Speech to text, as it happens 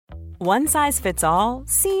One size fits all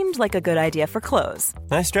seemed like a good idea for clothes.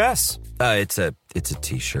 Nice dress. It's a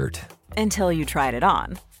t-shirt. Until you tried it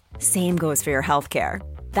on. Same goes for your healthcare.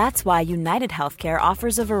 That's why United Healthcare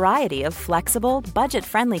offers a variety of flexible,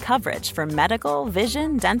 budget-friendly coverage for medical,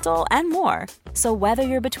 vision, dental, and more. So whether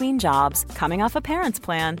you're between jobs, coming off a parent's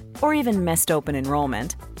plan, or even missed open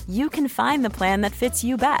enrollment, you can find the plan that fits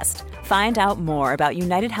you best. Find out more about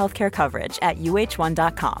United Healthcare coverage at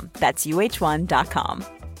uh1.com. That's uh1.com.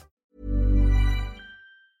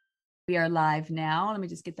 We are live now. Let me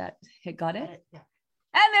just get that. Got it? Yeah.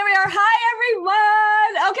 And there we are.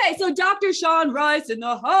 Hi, everyone. Okay, so Dr. Sean Rice in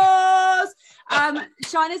the house.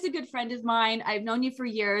 Sean is a good friend of mine. I've known you for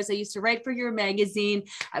years. I used to write for your magazine.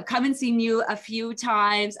 I've come and seen you a few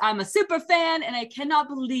times. I'm a super fan, and I cannot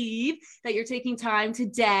believe that you're taking time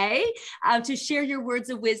today to share your words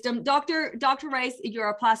of wisdom. Dr. Rice, you're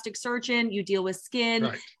a plastic surgeon. You deal with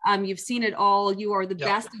skin. Right. You've seen it all. You are the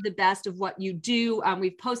best of the best of what you do.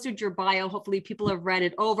 We've posted your bio. Hopefully people have read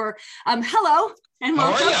it over. Hello. And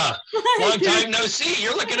how are you? Long time no see.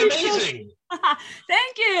 You're looking amazing.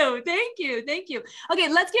 Thank you. Okay,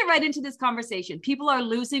 let's get right into this conversation. People are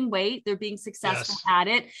losing weight. They're being successful at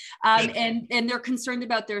it. And they're concerned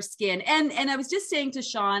about their skin. And I was just saying to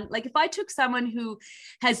Sean, like if I took someone who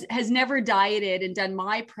has never dieted and done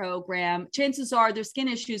my program, chances are their skin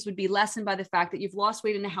issues would be lessened by the fact that you've lost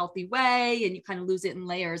weight in a healthy way and you kind of lose it in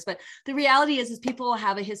layers. But the reality is people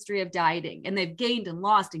have a history of dieting and they've gained and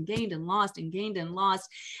lost and gained and lost and gained and lost.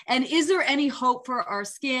 And is there any hope for our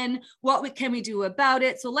skin? What can we do about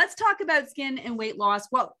it? So let's talk about skin and weight loss.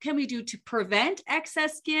 What can we do to prevent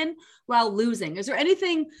excess skin while losing? Is there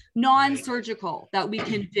anything non-surgical that we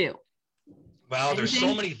can do? Well, there's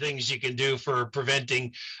so many things you can do for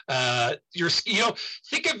preventing your,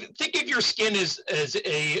 think of your skin as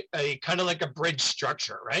a kind of like a bridge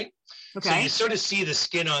structure, right? Okay. So you sort of see the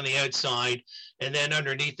skin on the outside, and then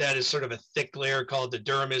underneath that is sort of a thick layer called the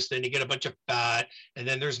dermis. Then you get a bunch of fat, and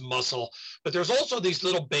then there's muscle. But there's also these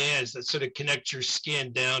little bands that sort of connect your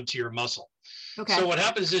skin down to your muscle. Okay. So what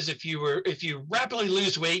happens is if you rapidly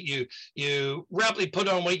lose weight, you rapidly put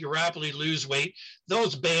on weight, you rapidly lose weight,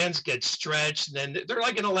 those bands get stretched, and then they're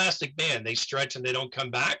like an elastic band. They stretch and they don't come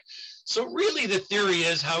back. So really the theory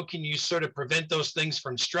is, how can you sort of prevent those things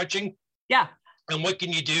from stretching? Yeah. And what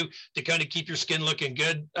can you do to kind of keep your skin looking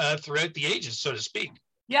good throughout the ages, so to speak?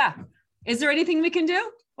 Yeah. Is there anything we can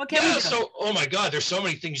do? What can we do? So, oh my God, there's so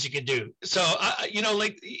many things you can do. So,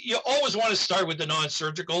 like you always want to start with the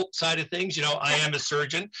non-surgical side of things. I am a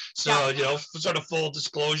surgeon, so, sort of full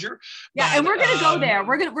disclosure. Yeah. But, and we're going to go there.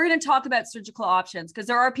 We're going to talk about surgical options because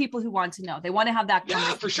there are people who want to know. They want to have that conversation.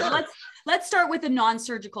 Yeah, for sure. So let's start with the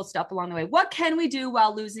non-surgical stuff along the way. What can we do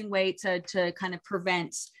while losing weight to kind of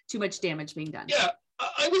prevent too much damage being done? Yeah,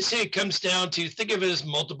 I would say it comes down to, think of it as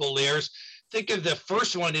multiple layers. Think of the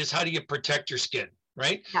first one is, how do you protect your skin,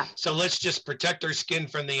 right? Yeah. So let's just protect our skin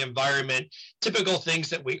from the environment. Typical things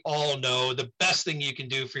that we all know. The best thing you can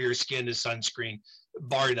do for your skin is sunscreen,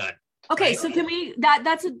 bar none. Okay, right? So can we,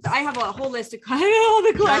 I have a whole list of all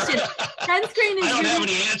the questions. Sunscreen is I don't have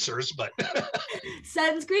any answers, but.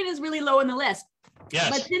 Sunscreen is really low on the list. Yes.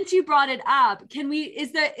 But since you brought it up,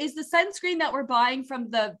 is the sunscreen that we're buying from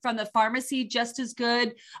the pharmacy just as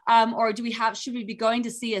good? Or should we be going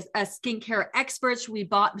to see a skincare expert? Should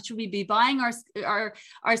we be buying our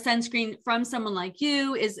sunscreen from someone like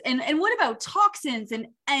you? And what about toxins and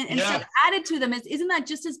stuff added to them? Isn't that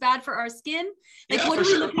just as bad for our skin? Like, what are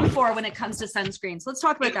we looking for when it comes to sunscreens? Let's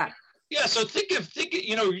talk about that. Yeah. So think of,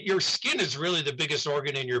 your skin is really the biggest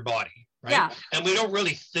organ in your body. Right? Yeah. And we don't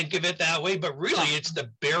really think of it that way, but really it's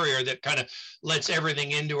the barrier that kind of lets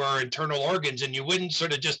everything into our internal organs. And you wouldn't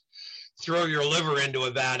sort of just throw your liver into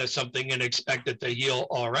a vat of something and expect it to heal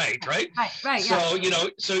all right? Right. So,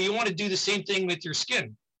 so you want to do the same thing with your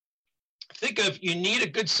skin. Think of, you need a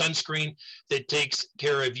good sunscreen that takes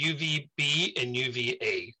care of UVB and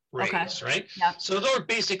UVA rays, right? Yeah. So they're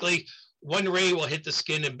basically, one ray will hit the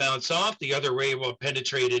skin and bounce off. The other ray will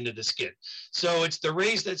penetrate into the skin. So it's the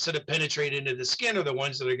rays that sort of penetrate into the skin are the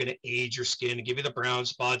ones that are going to age your skin and give you the brown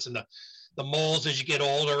spots and the moles as you get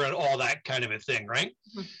older and all that kind of a thing, right?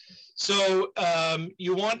 Mm-hmm. So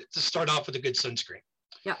you want to start off with a good sunscreen.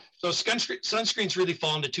 Yeah. So sunscreens really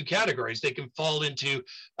fall into two categories. They can fall into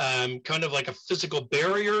kind of like a physical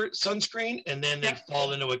barrier sunscreen, and then they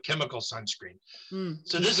fall into a chemical sunscreen. Mm-hmm.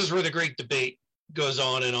 So this is where the great debate goes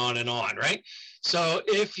on and on and on, right? So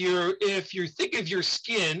if you think of your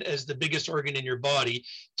skin as the biggest organ in your body,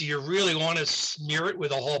 do you really want to smear it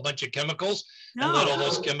with a whole bunch of chemicals and let all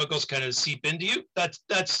those chemicals kind of seep into you? That's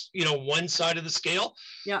one side of the scale.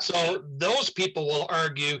 Yeah. So those people will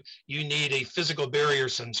argue you need a physical barrier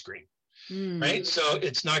sunscreen. Right. So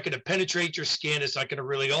it's not going to penetrate your skin. It's not going to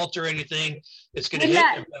really alter anything. It's going to hit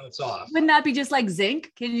and bounce off. Wouldn't that be just like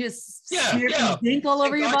zinc? Can you just smear zinc all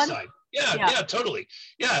over your body? Yeah, totally.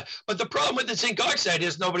 Yeah. But the problem with the zinc oxide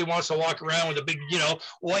is nobody wants to walk around with a big,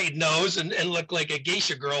 white nose and look like a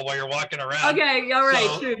geisha girl while you're walking around. Okay. All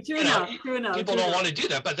right. So, true enough. People don't want to do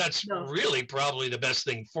that, but that's really probably the best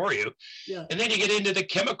thing for you. Yeah. And then you get into the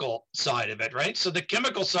chemical side of it, right? So the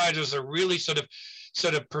chemical side is a really sort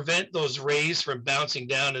of prevent those rays from bouncing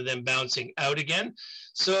down and then bouncing out again.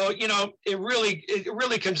 So, it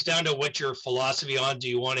really comes down to what your philosophy on. Do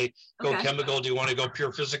you want to go chemical? Do you want to go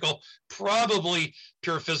pure physical? Probably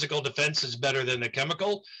pure physical defense is better than the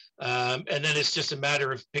chemical. And then it's just a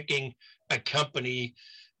matter of picking a company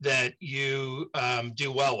that you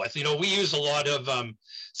do well with. We use a lot of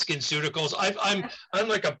SkinCeuticals. I'm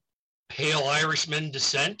like a pale Irishman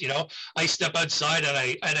descent. I step outside and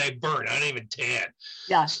I burn. I don't even tan.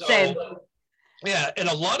 Yeah, same. Yeah, and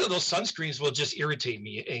a lot of those sunscreens will just irritate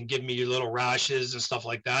me and give me little rashes and stuff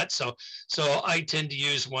like that. So I tend to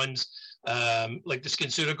use ones like the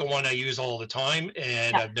SkinCeutical one I use all the time,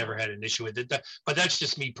 and I've never had an issue with it. But that's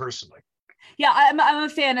just me personally. Yeah, I'm a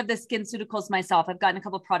fan of the SkinCeuticals myself. I've gotten a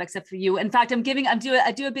couple of products up for you. In fact, I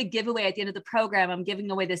do a big giveaway at the end of the program. I'm giving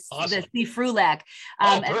away the Frulac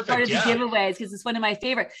as part of the giveaways because it's one of my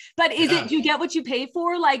favorite. But do you get what you pay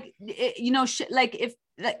for?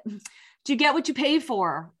 Do you get what you pay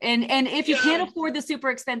for? And if you can't afford the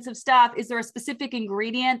super expensive stuff, is there a specific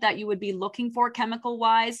ingredient that you would be looking for chemical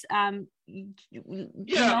wise? I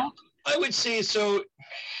would say so.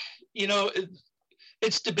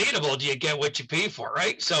 It's debatable. Do you get what you pay for,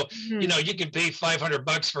 right? So, you can pay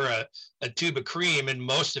 $500 for a tube of cream, and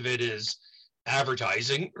most of it is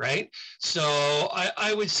advertising, right? So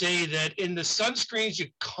I would say that in the sunscreens, you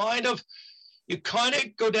kind of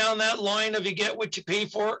go down that line of you get what you pay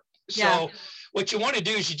for. So what you want to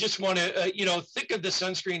do is you just want to, think of the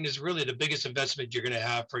sunscreen as really the biggest investment you're going to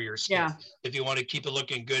have for your skin if you want to keep it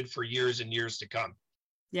looking good for years and years to come.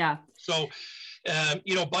 Yeah. So,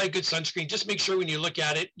 buy a good sunscreen. Just make sure when you look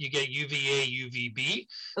at it, you get UVA, UVB.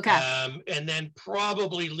 Okay. And then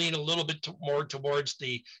probably lean a little bit more towards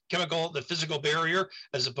the physical barrier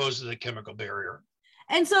as opposed to the chemical barrier.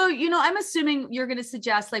 And so, I'm assuming you're going to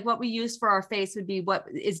suggest like what we use for our face would be what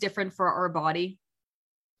is different for our body.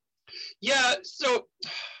 Yeah. So,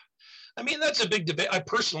 that's a big debate.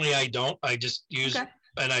 I don't. I just use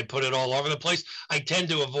and I put it all over the place. I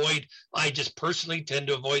just personally tend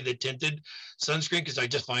to avoid the tinted sunscreen because I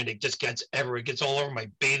just find it just gets everywhere. It gets all over my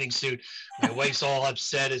bathing suit. My wife's all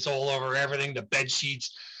upset. It's all over everything, the bed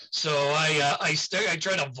sheets. So I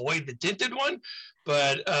try to avoid the tinted one,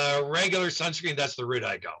 but regular sunscreen, that's the route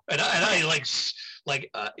I go. And I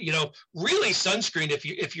really sunscreen,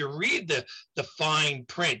 if you read the fine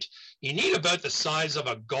print, you need about the size of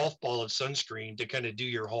a golf ball of sunscreen to kind of do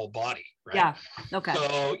your whole body, right? Yeah. Okay.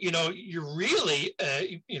 So, you really,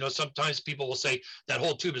 sometimes people will say that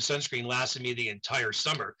whole tube of sunscreen lasted me the entire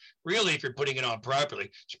summer. Really, if you're putting it on properly,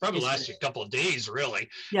 it should probably last you a couple of days, really.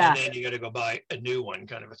 Yeah. And then you got to go buy a new one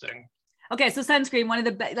kind of a thing. Okay, so sunscreen, one of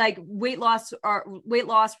the weight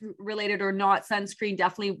loss related or not, sunscreen,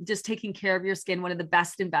 definitely just taking care of your skin, one of the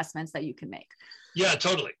best investments that you can make. Yeah,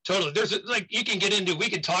 totally. There's we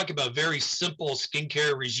can talk about very simple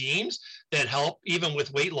skincare regimes that help even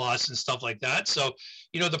with weight loss and stuff like that. So,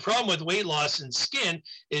 the problem with weight loss and skin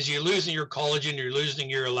is you're losing your collagen, you're losing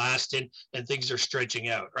your elastin, and things are stretching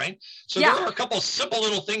out, right? So there are a couple of simple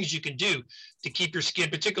little things you can do to keep your skin,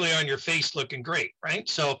 particularly on your face, looking great, right?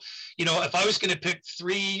 So, if I was going to pick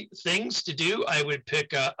 3 things to do, I would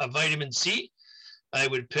pick a vitamin C. I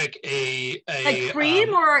would pick a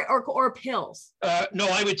cream or pills. No,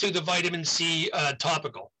 I would do the vitamin C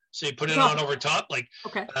topical. So you put it on over top. But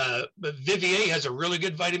Vivier has a really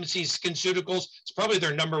good vitamin C. SkinCeuticals, it's probably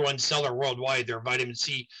their #1 seller worldwide. Their vitamin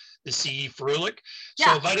C, the CE Frulac.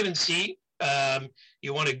 So vitamin C.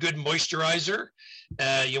 You want a good moisturizer.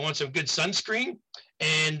 You want some good sunscreen.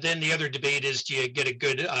 And then the other debate is, do you get a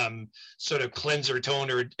good sort of cleanser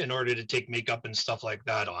toner in order to take makeup and stuff like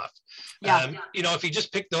that off? If you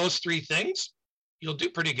just pick those 3 things, you'll do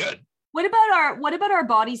pretty good. What about our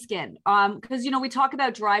body skin? Because we talk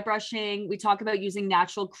about dry brushing, we talk about using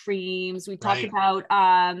natural creams, we talk about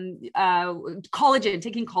collagen,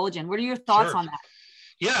 taking collagen. What are your thoughts on that?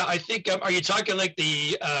 Yeah, I think, are you talking like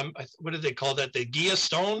the, what do they call that? The Gia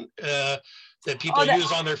stone that people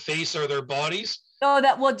use on their face or their bodies? Oh,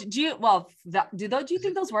 do you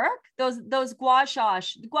think those work? Those gua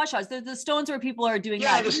shas, the stones where people are doing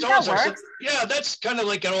that. The stones are, yeah, that's kind of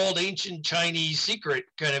like an old ancient Chinese secret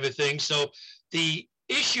kind of a thing. So the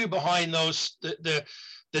issue behind those, the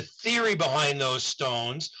theory behind those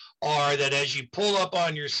stones are that as you pull up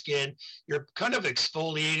on your skin, you're kind of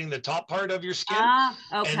exfoliating the top part of your skin.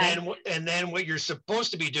 Okay. And then what you're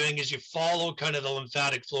supposed to be doing is you follow kind of the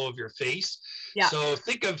lymphatic flow of your face. Yeah. So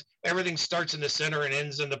think of everything starts in the center and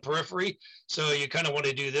ends in the periphery. So you kind of want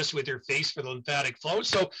to do this with your face for the lymphatic flow.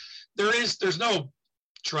 So there's no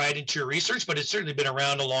tried and true research, but it's certainly been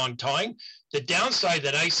around a long time. The downside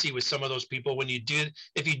that I see with some of those people,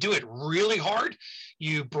 if you do it really hard,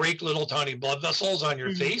 you break little tiny blood vessels on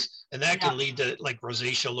your face, and that can lead to like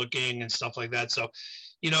rosacea looking and stuff like that. So,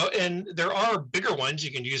 and there are bigger ones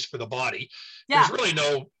you can use for the body. There's really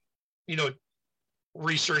no,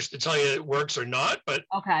 research to tell you it works or not, but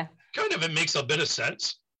kind of it makes a bit of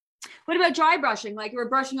sense. What about dry brushing? Like we're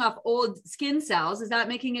brushing off old skin cells. Is that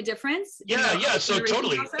making a difference? Yeah. So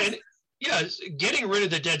totally. And getting rid of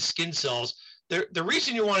the dead skin cells. The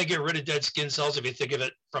reason you want to get rid of dead skin cells, if you think of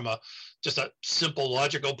it from just a simple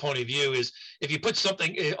logical point of view, is if you put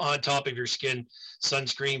something on top of your skin,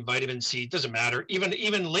 sunscreen, vitamin C, it doesn't matter.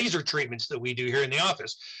 Even laser treatments that we do here in the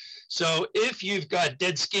office. So if you've got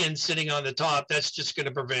dead skin sitting on the top, that's just going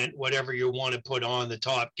to prevent whatever you want to put on the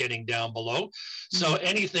top getting down below. So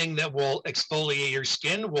anything that will exfoliate your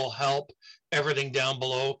skin will help everything down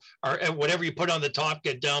below, or whatever you put on the top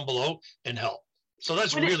get down below and help. So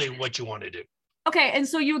that's really what you want to do. Okay. And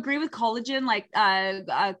so you agree with collagen, like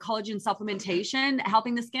collagen supplementation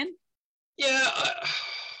helping the skin? Yeah.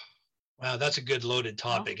 Wow, that's a good loaded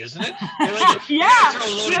topic, isn't it? You throw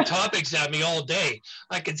loaded topics at me all day.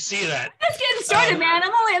 I can see that. Let's get started, man.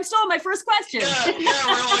 I'm still on my first question. We're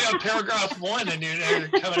only on paragraph 1, and you're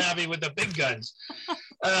coming at me with the big guns.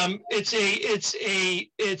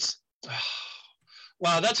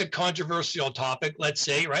 Wow, that's a controversial topic, let's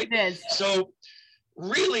say, right? It is. So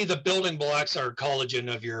really the building blocks are collagen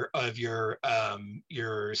of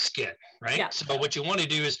your skin, right? Yeah. So what you want to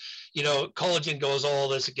do is, collagen goes all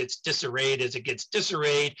this, it gets disarrayed. As it gets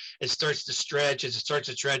disarrayed, it starts to stretch. As it starts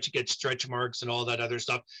to stretch, you get stretch marks and all that other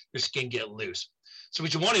stuff. Your skin get loose. So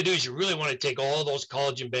what you want to do is you really want to take all those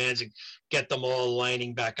collagen bands and get them all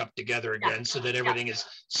lining back up together again so that everything is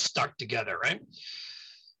stuck together, right?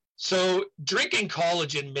 So drinking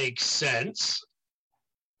collagen makes sense.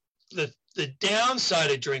 The downside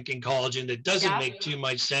of drinking collagen that doesn't make too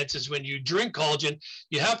much sense is when you drink collagen,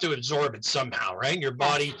 you have to absorb it somehow, right? Your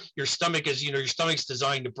body, your stomach is, your stomach's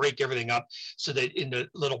designed to break everything up so that into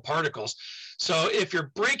little particles. So if you're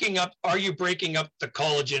are you breaking up the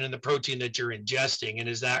collagen and the protein that you're ingesting? And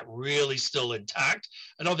is that really still intact?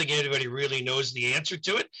 I don't think anybody really knows the answer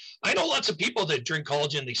to it. I know lots of people that drink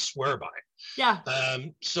collagen, they swear by it. Yeah.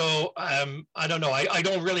 I don't know. I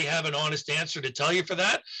don't really have an honest answer to tell you for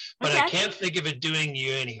that, but I can't think of it doing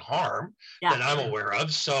you any harm that I'm aware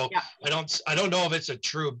of. So I don't know if it's a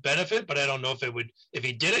true benefit, but I don't know if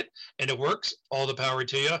he did it and it works, all the power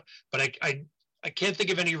to you. But I can't think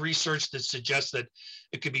of any research that suggests that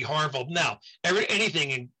it could be harmful. Now, anything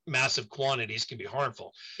in massive quantities can be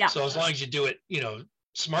harmful. Yeah. So as long as you do it,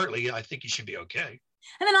 smartly, I think you should be okay.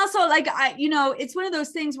 And then also it's one of those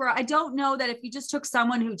things where I don't know that if you just took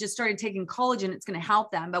someone who just started taking collagen, it's going to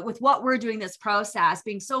help them. But with what we're doing this process,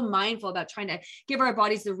 being so mindful about trying to give our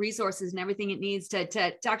bodies the resources and everything it needs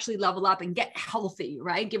to actually level up and get healthy,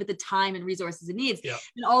 right? Give it the time and resources it needs. Yeah.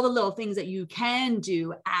 And all the little things that you can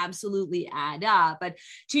do absolutely add up. But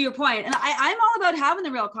to your point, and I'm all about having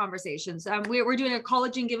the real conversations. We're doing a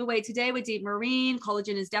collagen giveaway today with Deep Marine.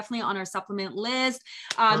 Collagen is definitely on our supplement list,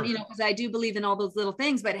 because I do believe in all those little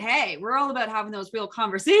things, but hey, we're all about having those real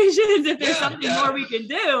conversations. If there's something more we can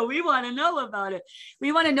do, we want to know about it.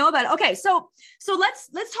 Okay. So let's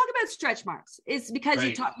talk about stretch marks. It's because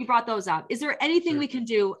you brought those up. Is there anything we can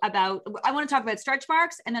do about, I want to talk about stretch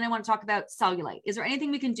marks and then I want to talk about cellulite. Is there anything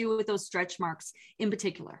we can do with those stretch marks in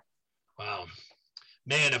particular? Wow.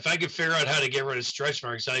 Man, if I could figure out how to get rid of stretch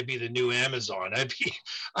marks, I'd be the new Amazon.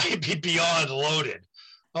 I'd be beyond loaded.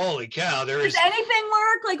 Holy cow! Does anything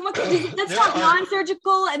work? Like, let's talk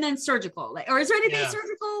non-surgical and then surgical. Or is there anything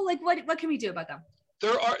surgical? Like, what can we do about them?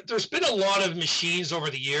 There's been a lot of machines over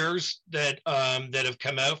the years that have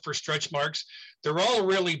come out for stretch marks. They're all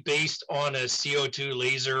really based on a CO2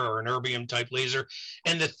 laser or an erbium type laser,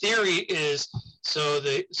 and the theory is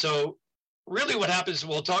so really what happens.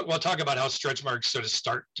 We'll talk about how stretch marks sort of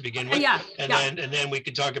start to begin with, and then we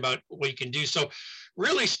can talk about what you can do. So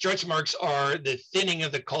really stretch marks are the thinning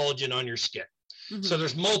of the collagen on your skin. So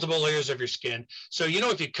there's multiple layers of your skin. So, you know,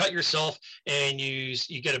 if you cut yourself and you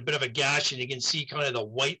get a bit of a gash and you can see kind of the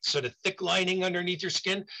white sort of thick lining underneath your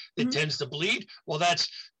skin that tends to bleed, well, that's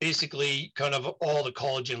basically kind of all the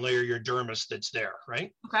collagen layer, your dermis that's there,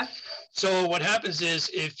 right? Okay. So what happens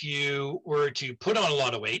is if you were to put on a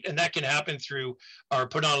lot of weight, and that can happen through, or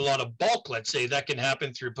put on a lot of bulk, let's say, that can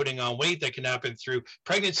happen through putting on weight, that can happen through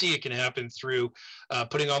pregnancy, it can happen through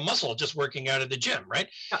putting on muscle, just working out at the gym, right?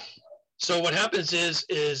 Yeah. So what happens is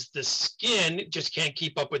the skin just can't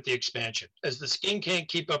keep up with the expansion. As the skin can't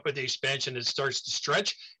keep up with the expansion, it starts to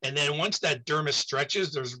stretch. And then once that dermis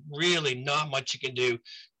stretches, there's really not much you can do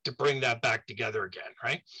to bring that back together again,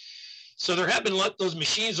 right? So there have been those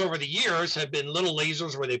machines over the years have been little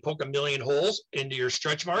lasers where they poke a million holes into your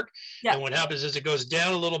stretch mark. Yeah. And what happens is it goes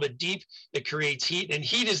down a little bit deep, it creates heat, and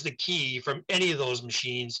heat is the key from any of those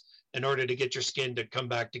machines in order to get your skin to come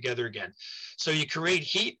back together again. So you create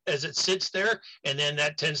heat as it sits there, and then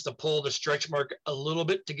that tends to pull the stretch mark a little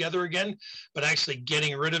bit together again, but actually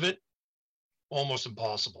getting rid of it, almost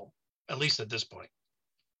impossible, at least at this point.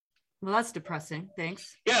 Well, that's depressing.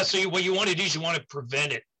 Thanks. Yeah, so what you want to do is you want to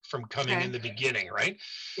prevent it from coming in the beginning, right?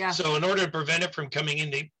 Yeah. So in order to prevent it from coming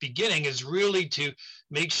in the beginning is really to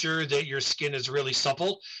make sure that your skin is really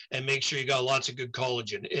supple and make sure you got lots of good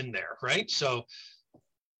collagen in there, right? So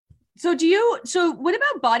what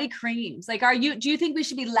about body creams? Like, do you think we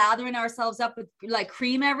should be lathering ourselves up with like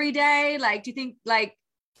cream every day? Like, do you think like,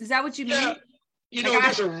 is that what you mean? Yeah, you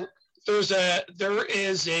know,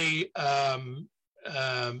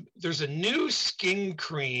 there's a new skin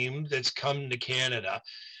cream that's come to Canada.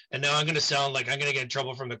 And now I'm going to sound like I'm going to get in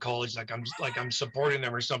trouble from the college, like I'm supporting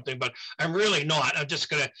them or something, but I'm really not. I'm just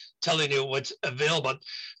going to tell you what's available.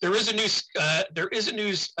 There is a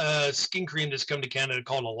new skin cream that's come to Canada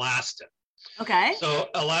called Alastin. Okay. So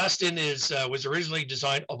Alastin was originally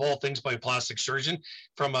designed, of all things, by a plastic surgeon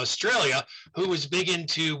from Australia who was big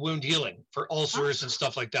into wound healing for ulcers and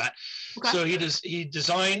stuff like that. Okay. So he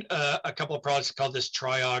designed a couple of products called this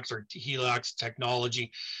Triox or Heliox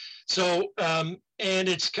technology. So, and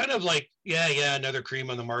it's kind of like, another cream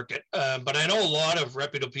on the market. But I know a lot of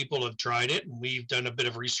reputable people have tried it, and we've done a bit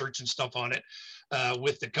of research and stuff on it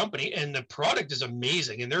with the company, and the product is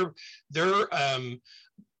amazing. And their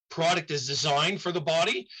product is designed for the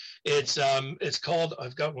body. It's called,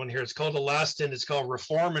 I've got one here. It's called Alastin. It's called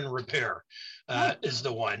Reform and Repair is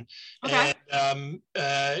the one. Okay. And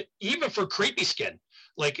even for crepey skin.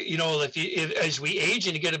 Like, you know, as we age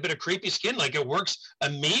and you get a bit of crepey skin, like it works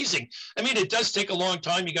amazing. I mean, it does take a long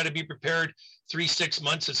time. You got to be prepared 3-6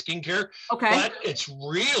 months of skincare. Okay. But it's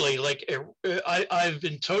really like, I've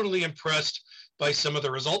been totally impressed by some of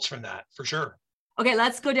the results from that, for sure. Okay,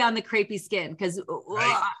 let's go down the crepey skin because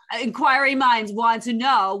inquiring minds want to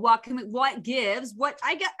know what gives. What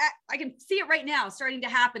I can see it right now starting to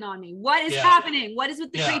happen on me. What is happening? What is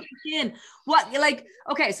with the crepey skin?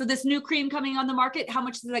 Okay, so this new cream coming on the market, how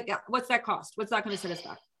much does that? What's that cost? What's that going to set us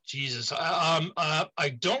back? Jesus,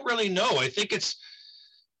 I don't really know. I think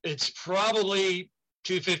it's probably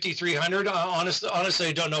 $250, $300. Honestly,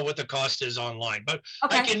 I don't know what the cost is online, but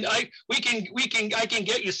okay. I can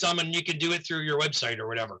get you some, and you can do it through your website or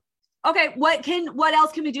whatever. Okay. What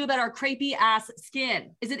else can we do about our crepey ass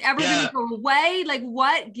skin? Is it ever going to go away? Like,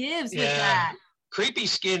 what gives with that? Crepey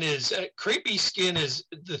skin is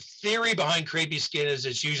the theory behind crepey skin is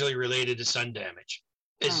it's usually related to sun damage.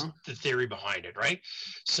 Is the theory behind it, right?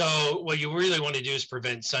 So what you really want to do is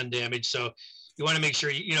prevent sun damage. So you want to make sure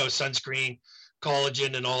you know sunscreen,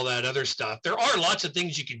 collagen, and all that other stuff. There are lots of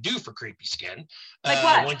things you can do for crepey skin. Like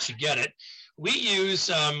what? Once you get it. We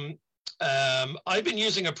use I've been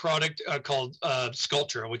using a product called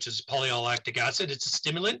Sculptra, which is polyolactic acid. It's a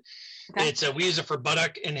stimulant. Okay. We use it for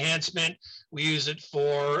buttock enhancement. We use it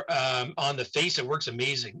for on the face. It works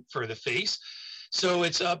amazing for the face. So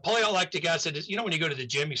it's polyolactic acid. You know, when you go to the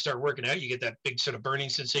gym, you start working out, you get that big sort of burning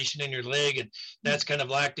sensation in your leg, and that's kind of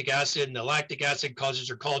lactic acid. And the lactic acid causes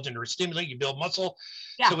your collagen to stimulate. You build muscle.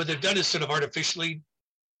 Yeah. So what they've done is you're artificially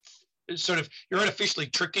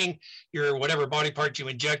tricking your whatever body part you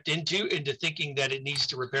inject into thinking that it needs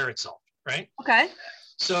to repair itself, right? Okay.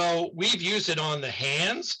 So we've used it on the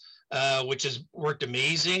hands, which has worked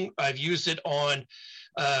amazing. I've used it on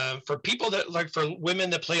for people for women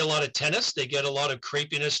that play a lot of tennis, they get a lot of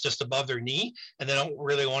crepiness just above their knee, and they don't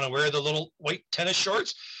really want to wear the little white tennis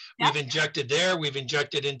shorts. Yeah. We've injected there. We've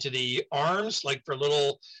injected into the arms, like for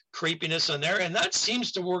little crepiness on there, and that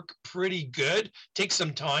seems to work pretty good. Takes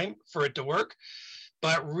some time for it to work,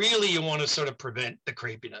 but really you want to sort of prevent the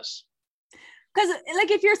crepiness. Because like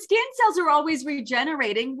if your skin cells are always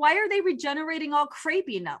regenerating, why are they regenerating all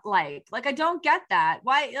crepey like I don't get that.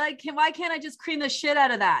 Why can't I just cream the shit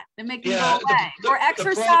out of that and make them go away? Or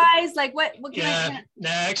exercise? Like what can I?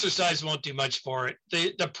 Nah, exercise won't do much for it.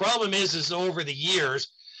 The problem is over the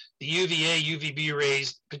years, the UVA, UVB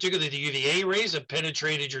rays, particularly the UVA rays, have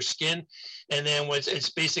penetrated your skin, and then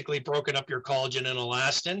it's basically broken up your collagen and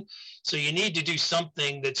elastin. So you need to do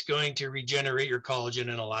something that's going to regenerate your collagen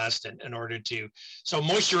and elastin in order to. So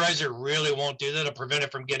moisturizer really won't do that. It'll prevent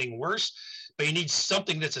it from getting worse, but you need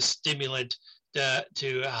something that's a stimulant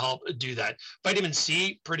to help do that. Vitamin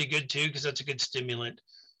C, pretty good too, because that's a good stimulant.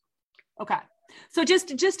 Okay. So just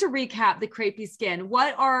to recap the crepey skin,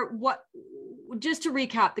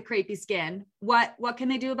 what can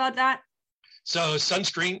they do about that? So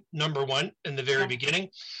sunscreen, number one in the very beginning.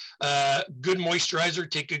 Good moisturizer,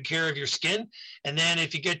 take good care of your skin. And then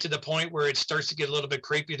if you get to the point where it starts to get a little bit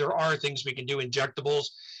crepey, there are things we can do, injectables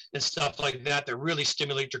and stuff like that really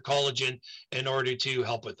stimulate your collagen in order to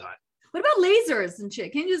help with that. What about lasers and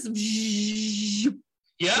shit? Can you just...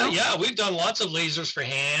 Yeah, we've done lots of lasers for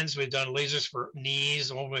hands. We've done lasers for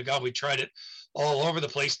knees. Oh my God, we tried it all over the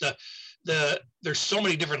place. There's so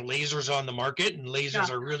many different lasers on the market, and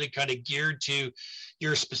lasers are really kind of geared to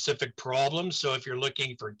your specific problems. So if you're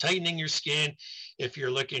looking for tightening your skin, if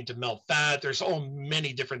you're looking to melt fat, there's so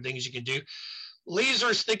many different things you can do.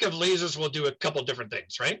 Lasers, think of lasers will do a couple different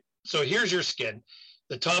things, right? So here's your skin.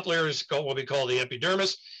 The top layer is what we call the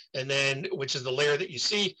epidermis, and then which is the layer that you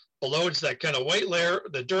see. Below it's that kind of white layer,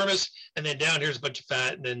 the dermis, and then down here's a bunch of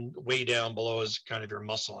fat, and then way down below is kind of your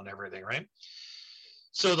muscle and everything, right?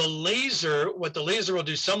 So the laser, what the laser will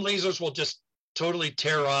do, some lasers will just totally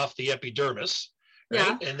tear off the epidermis,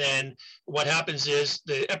 right? Yeah. And then what happens is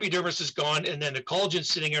the epidermis is gone, and then the collagen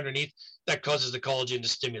sitting underneath, that causes the collagen to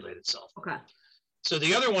stimulate itself. Okay. So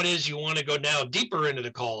the other one is you want to go now deeper into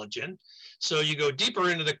the collagen. So you go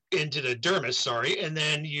deeper into the dermis, and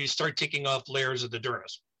then you start taking off layers of the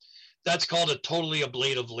dermis. That's called a totally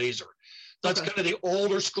ablative laser. That's kind of the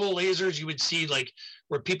older school lasers you would see, like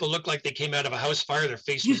where people look like they came out of a house fire. Their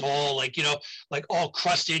face was all like, like all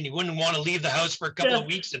crusted, and you wouldn't want to leave the house for a couple of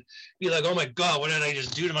weeks and be like, oh my God, what did I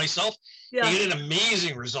just do to myself? Yeah. You get an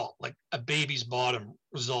amazing result, like a baby's bottom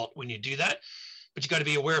result when you do that. But you got to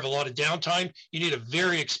be aware of a lot of downtime. You need a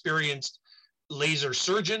very experienced laser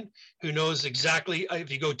surgeon who knows exactly,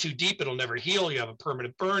 if you go too deep, it'll never heal. You have a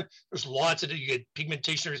permanent burn. There's lots of, you get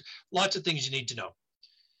pigmentation. There's lots of things you need to know.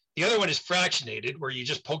 The other one is fractionated, where you're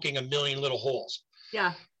just poking a million little holes.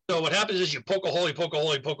 Yeah. So what happens is you poke a hole, you poke a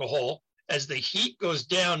hole, you poke a hole. As the heat goes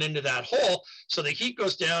down into that hole, so the heat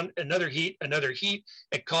goes down, another heat,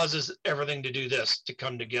 it causes everything to do this, to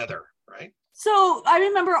come together, right? So I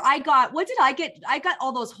remember I got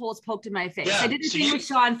all those holes poked in my face. Yeah, I did a thing with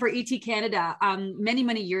Sean for ET Canada many,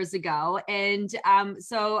 many years ago. And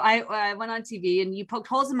so I went on TV and you poked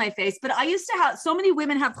holes in my face, but I used to have, so many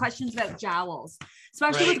women have questions about jowls,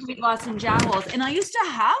 especially with weight loss and jowls. And I used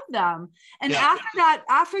to have them. And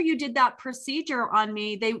after you did that procedure on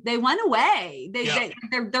me, they went away.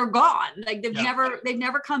 They're gone. Like they've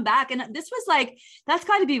never come back. And this was like, that's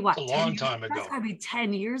got to be what? A long time ago. That's got to be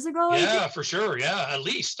 10 years ago. Yeah, for sure. Yeah, at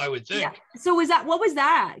least I would think. Yeah. So what was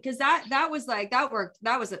that? Because that was like, that worked.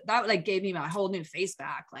 That like gave me my whole new face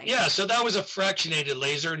back. Like, yeah. So that was a fractionated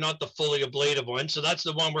laser, not the fully ablative one. So that's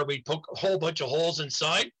the one where we poke a whole bunch of holes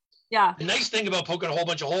inside. Yeah. The nice thing about poking a whole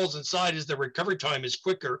bunch of holes inside is the recovery time is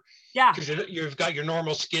quicker. Yeah. Because you've got your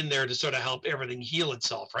normal skin there to sort of help everything heal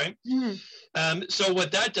itself, right? Mm-hmm. So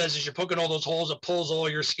what that does is you're poking all those holes, it pulls all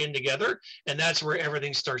your skin together, and that's where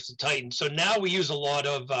everything starts to tighten. So now we use a lot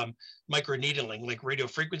of microneedling, like radio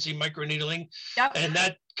frequency microneedling. Yep. And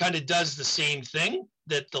that kind of does the same thing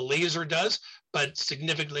that the laser does, but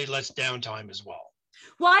significantly less downtime as well.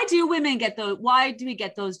 Why do we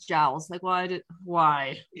get those gels? Like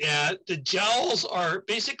why? Yeah, the gels are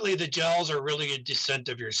really a descent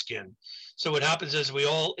of your skin. So what happens is we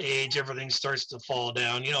all age, everything starts to fall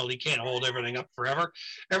down. You can't hold everything up forever.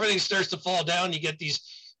 Everything starts to fall down. You get these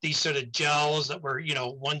sort of gels that were,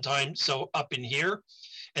 one time so up in here.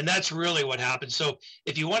 And that's really what happens. So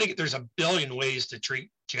if you want to there's a billion ways to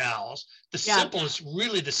treat gels. The simplest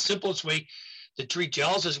way to treat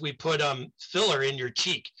gels is we put filler in your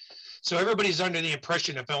cheek. So everybody's under the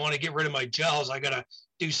impression, if I want to get rid of my gels, I got to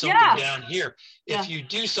do something down here. If you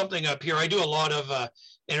do something up here, I do a lot of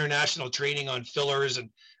international training on fillers, and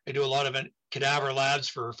I do a lot of cadaver labs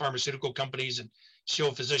for pharmaceutical companies and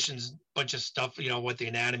show physicians a bunch of stuff, what the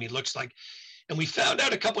anatomy looks like. And we found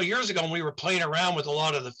out a couple of years ago when we were playing around with a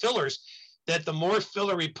lot of the fillers, that the more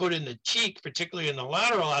filler we put in the cheek, particularly in the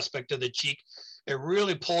lateral aspect of the cheek, it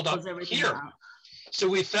really pulled up here. Out. So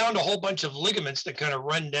we found a whole bunch of ligaments that kind of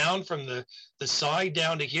run down from the side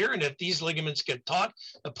down to here. And if these ligaments get taut,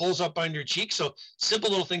 it pulls up on your cheek. So simple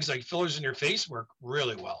little things like fillers in your face work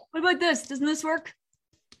really well. What about this? Doesn't this work?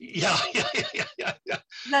 Yeah. Does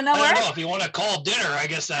that not work? I don't know. If you want to call dinner, I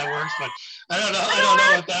guess that works, but I don't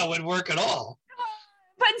know if that would work at all.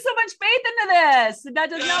 Putting so much faith into this. That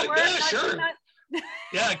does not work. Yeah, sure.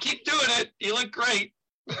 Yeah, keep doing it. You look great.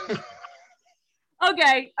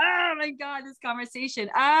 Okay. Oh my God, this conversation.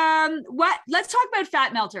 Let's talk about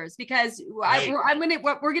fat melters, because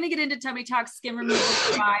we're gonna get into tummy tuck, skin removal,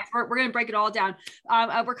 we're gonna break it all down.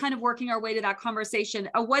 We're kind of working our way to that conversation.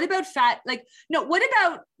 What about fat? What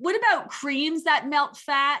about creams that melt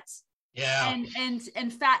fat? Yeah.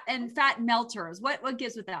 And fat melters. What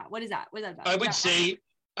gives with that? What is that? What is that about? I would say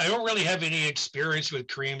I don't really have any experience with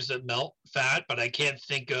creams that melt fat, but I can't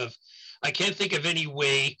think of any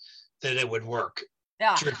way that it would work.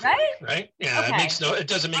 Yeah. Right. Yeah. Okay. It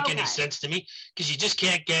doesn't make any sense to me, because you just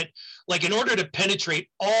can't get, like, in order to penetrate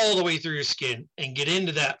all the way through your skin and get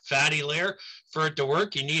into that fatty layer for it to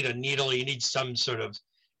work, you need a needle, you need some sort of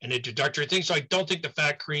an introductory thing. So I don't think the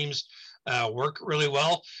fat creams work really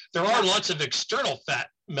well. There are lots of external fat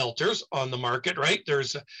melters on the market, right?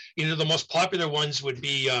 There's, the most popular ones would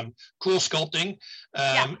be Cool Sculpting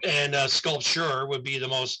and Sculpture would be the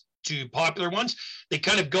most two popular ones. They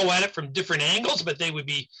kind of go at it from different angles, but they would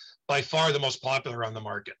be by far the most popular on the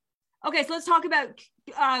market. Okay, so let's talk about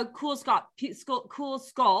Cool Sculpt.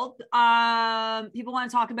 People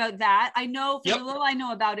want to talk about that. I know for the little I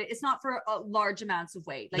know about it, it's not for large amounts of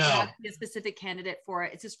weight. Like, you have to be a specific candidate for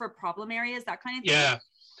it. It's just for problem areas, that kind of thing. Yeah.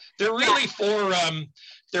 They're really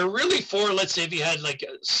for, let's say if you had like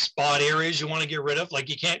spot areas you want to get rid of, like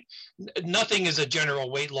nothing is a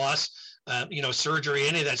general weight loss. Surgery,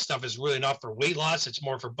 any of that stuff is really not for weight loss. It's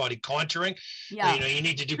more for body contouring. Yeah. You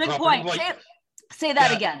need to do proper. Point. Say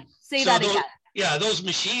that again. Say that again. Yeah, those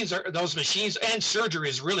machines and surgery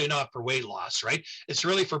is really not for weight loss, right? It's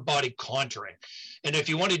really for body contouring. And if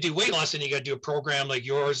you want to do weight loss, then you got to do a program like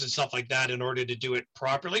yours and stuff like that in order to do it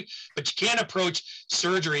properly. But you can't approach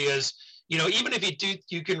surgery as, even if you do,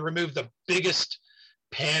 you can remove the biggest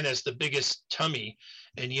pannus, the biggest tummy,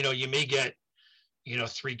 and you may get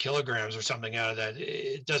 3 kilograms or something out of that.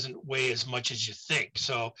 It doesn't weigh as much as you think.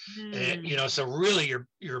 So, so really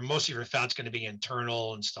your most of your fat's going to be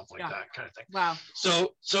internal and stuff like that kind of thing. Wow.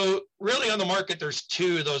 So really on the market, there's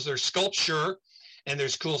two of those. There's Sculpture and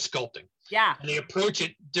there's Cool Sculpting. Yeah. And they approach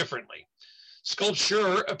it differently.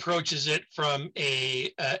 Sculpture approaches it from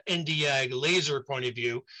a Nd:YAG laser point of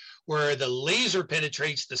view, where the laser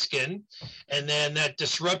penetrates the skin, and then that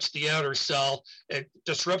disrupts the outer cell, it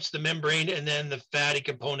disrupts the membrane, and then the fatty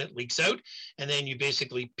component leaks out, and then you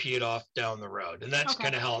basically pee it off down the road. And that's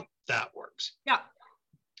kind of how that works. Yeah.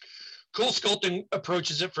 Cool Sculpting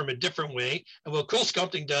approaches it from a different way. And what Cool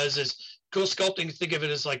Sculpting does is, Cool Sculpting, think of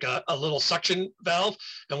it as like a little suction valve.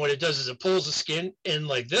 And what it does is it pulls the skin in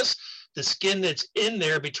like this. The skin that's in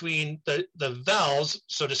there between the valves,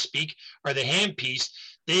 so to speak, or the handpiece,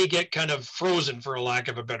 they get kind of frozen, for a lack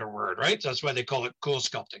of a better word, right? So that's why they call it Cool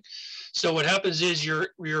Sculpting. So what happens is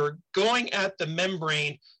you're going at the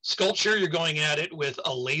membrane Sculpture, you're going at it with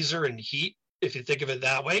a laser and heat, if you think of it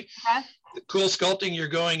that way. Okay. The Cool Sculpting, you're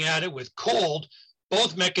going at it with cold.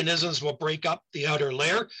 Both mechanisms will break up the outer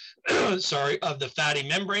layer, of the fatty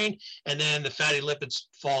membrane, and then the fatty lipids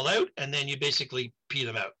fall out, and then you basically pee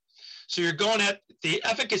them out. So you're going at, the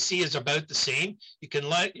efficacy is about the same. You can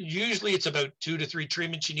usually it's about 2 to 3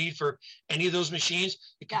 treatments you need for any of those machines.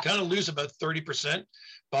 You can kind of lose about 30%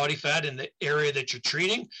 body fat in the area that you're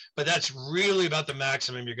treating, but that's really about the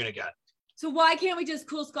maximum you're going to get. So why can't we just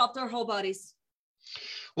Cool Sculpt our whole bodies?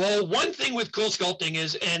 Well, one thing with Cool Sculpting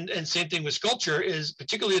is, and same thing with Sculpture, is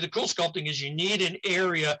particularly the Cool Sculpting is you need an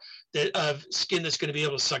area of skin that's going to be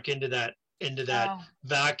able to suck into that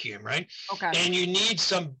vacuum, right? Okay. And you need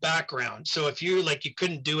some background. So if you you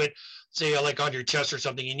couldn't do it, say like on your chest or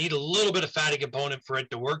something, you need a little bit of fatty component for it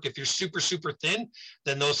to work. If you're super, super thin,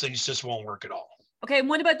 then those things just won't work at all. Okay, and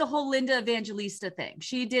what about the whole Linda Evangelista thing?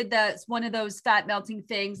 She did one of those fat melting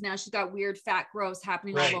things. Now she's got weird fat growths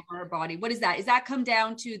happening all over her body. What is that? Is that come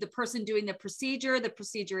down to the person doing the procedure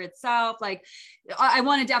itself? Like, I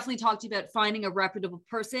want to definitely talk to you about finding a reputable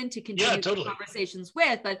person to continue conversations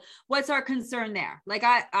with, but what's our concern there? Like,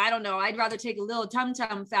 I don't know. I'd rather take a little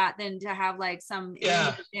tum-tum fat than to have like some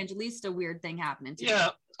Evangelista weird thing happening to me.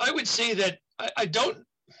 I would say that I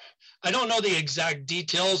don't know the exact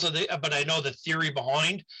details of but I know the theory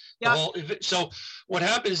behind the whole. So what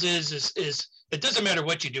happens is it doesn't matter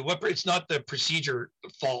what you do. It's not the procedure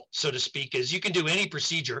fault, so to speak, is you can do any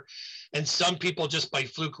procedure and some people just by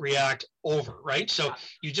fluke react over, right? So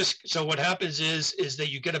so what happens is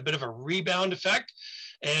that you get a bit of a rebound effect.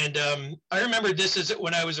 And I remember this is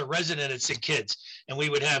when I was a resident at Sick Kids, and we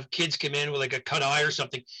would have kids come in with like a cut eye or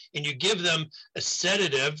something, and you give them a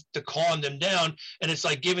sedative to calm them down, and it's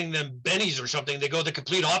like giving them bennies or something. They go the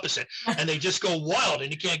complete opposite, and they just go wild,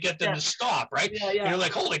 and you can't get them to stop, right? And you're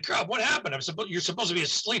like, holy crap, what happened? You're supposed to be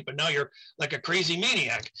asleep, and now you're like a crazy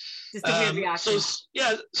maniac. Just a weird reaction.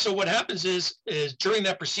 So what happens is during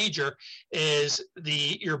that procedure is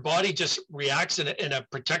your body just reacts in a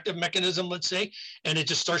protective mechanism, let's say, and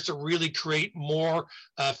it just starts to really create more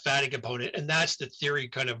fatty component. And that's the theory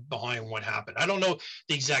kind of behind what happened. I don't know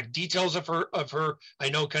the exact details of her. I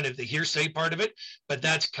know kind of the hearsay part of it, but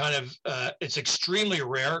that's kind of, it's extremely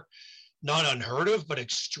rare, not unheard of, but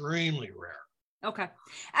extremely rare. Okay.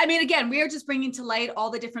 I mean, again, we are just bringing to light all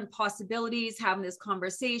the different possibilities, having this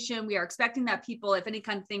conversation. We are expecting that people, if any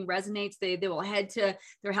kind of thing resonates, they will head to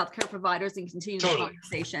their healthcare providers and continue the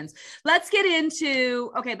conversations. Let's get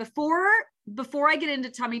into, okay, before I get into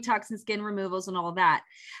tummy tucks and skin removals and all of that,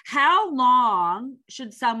 how long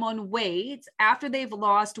should someone wait after they've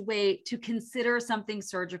lost weight to consider something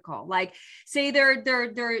surgical? Like, say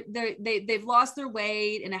they've lost their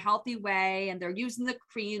weight in a healthy way, and they're using the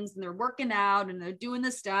creams and they're working out and they're doing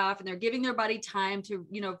the stuff and they're giving their body time to,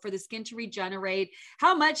 for the skin to regenerate.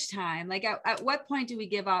 How much time? Like, at what point do we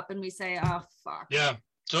give up and we say, oh, fuck? Yeah,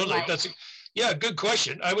 totally. Like, yeah, good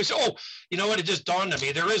question. You know what? It just dawned on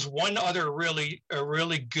me. There is one other really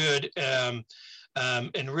good and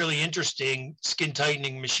really interesting skin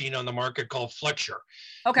tightening machine on the market called Flexure.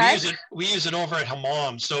 Okay. We use it over at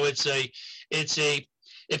Hammam. So it's a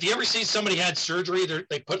if you ever see somebody had surgery,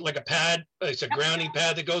 they put like a pad, it's a grounding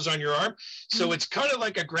pad that goes on your arm. So it's kind of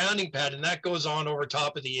like a grounding pad, and that goes on over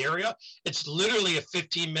top of the area. It's literally a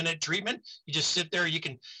 15-minute treatment. You just sit there. You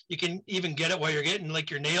can even get it while you're getting like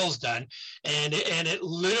your nails done, and it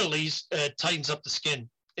literally tightens up the skin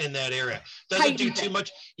in that area. Doesn't do too much.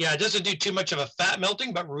 Yeah, it doesn't do too much of a fat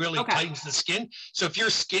melting, but really tightens the skin. So if you're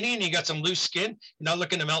skinny and you got some loose skin, you're not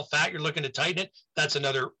looking to melt fat, you're looking to tighten it. That's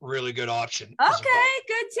another really good option. Okay,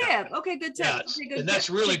 good tip. Yeah. Okay, good tip. Yeah, okay, good and that's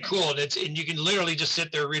really cool. And you can literally just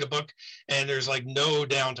sit there, read a book, and there's like no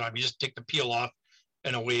downtime. You just take the peel off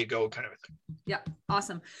and away you go, kind of a thing. Yeah,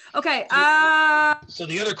 awesome. Okay. So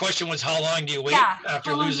the other question was, how long do you wait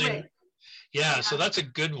after losing? Yeah, so that's a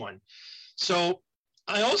good one. So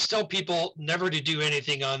I always tell people never to do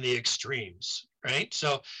anything on the extremes, right?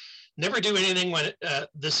 So never do anything when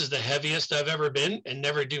this is the heaviest I've ever been, and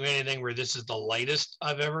never do anything where this is the lightest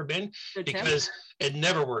I've ever been, because it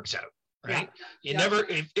never works out, right? You never,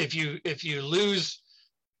 if you lose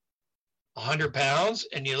 100 pounds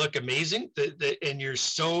and you look amazing, and you're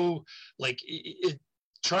so like,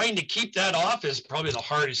 trying to keep that off is probably the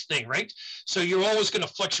hardest thing, right? So you're always going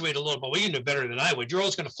to fluctuate a little bit. Well, you know better than I would. You're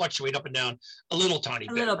always going to fluctuate up and down a little tiny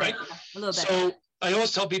bit, right? A little bit. So I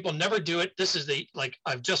always tell people never do it. This is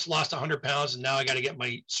I've just lost 100 pounds and now I got to get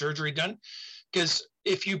my surgery done. Because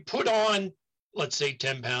if you put on, let's say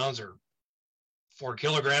 10 pounds or 4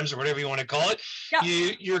 kilograms or whatever you want to call it,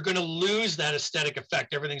 you're going to lose that aesthetic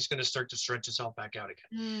effect. Everything's going to start to stretch itself back out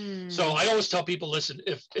again. So I always tell people, listen,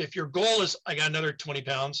 if your goal is I got another 20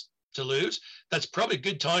 pounds to lose, that's probably a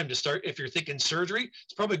good time to start. If you're thinking surgery,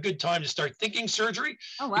 it's probably a good time to start thinking surgery.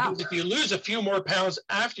 Oh, wow. Because if you lose a few more pounds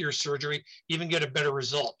after your surgery, you even get a better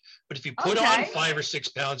result. But if you put on 5 or 6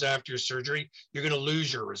 pounds after your surgery, you're going to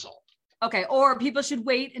lose your result. Okay. Or people should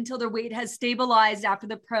wait until their weight has stabilized after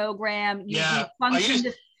the program.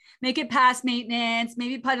 Make it past maintenance,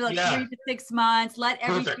 maybe put it 3 to 6 months, let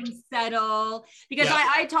everything settle. Because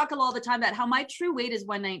I talk all the time about how my true weight is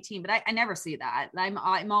 119, but I never see that.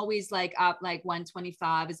 I'm always like up like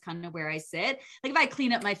 125 is kind of where I sit. Like if I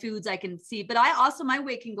clean up my foods, I can see, but my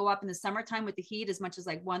weight can go up in the summertime with the heat as much as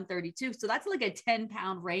like 132. So that's like a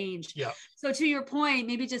 10-pound range. Yeah. So to your point,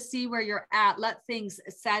 maybe just see where you're at, let things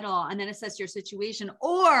settle, and then assess your situation.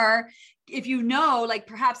 Or if like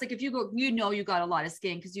perhaps like if you go, you got a lot of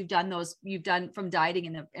skin because you've done from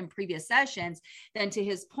dieting in previous sessions, then to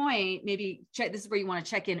his point, maybe this is where you want to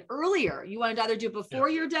check in earlier. You want to either do it before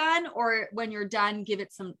you're done, or when you're done, give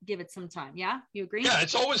it some time. Yeah. You agree? Yeah.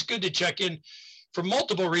 It's always good to check in for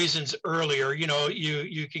multiple reasons earlier.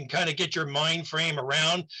 You can kind of get your mind frame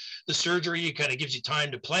around the surgery. It kind of gives you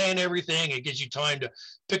time to plan everything. It gives you time to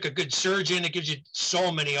pick a good surgeon. It gives you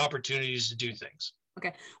so many opportunities to do things.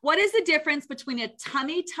 Okay. What is the difference between a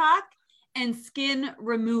tummy tuck and skin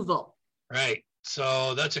removal? Right.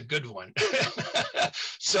 So that's a good one.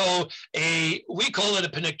 So we call it a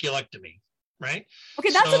paniculectomy. right?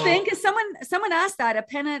 Okay, that's the thing, because someone asked that a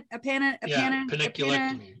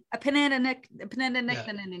penniculectomy.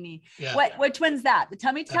 Yeah. Which one's that? The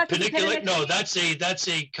tummy tuck? No, that's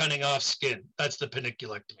a cutting off skin. That's the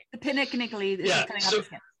penniculectomy. The penniculectomy is cutting off the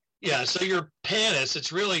skin. Yeah, so your pannus,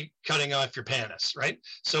 it's really cutting off your pannus, right?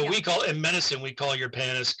 So we call, in medicine, we call your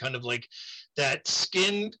pannus kind of like that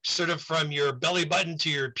skin sort of from your belly button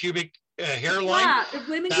to your pubic hairline. Yeah, the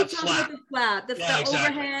women keep talking about the flap, exactly.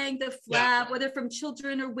 Overhang, the flap, whether from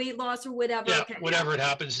children or weight loss or whatever. Yeah, whatever it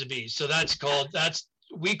happens to be. So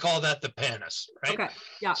we call that the pannus, right? Okay,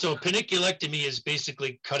 yeah. So penniculectomy is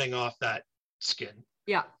basically cutting off that skin.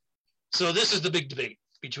 Yeah. So this is the big debate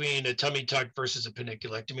between a tummy tuck versus a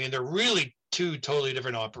penniculectomy, and they're really two totally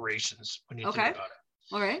different operations when you think about it.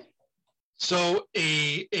 All right. So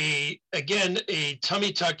a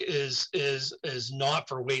tummy tuck is not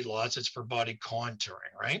for weight loss, it's for body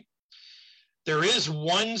contouring, right? There is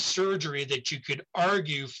one surgery that you could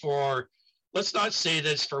argue for, let's not say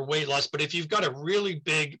that's for weight loss, but if you've got a really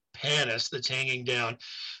big pannus that's hanging down,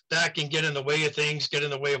 that can get in the way of things, get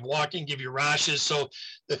in the way of walking, give you rashes. So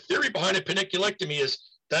the theory behind a penniculectomy is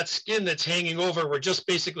that skin that's hanging over, we're just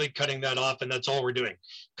basically cutting that off, and that's all we're doing.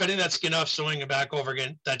 Cutting that skin off, sewing it back over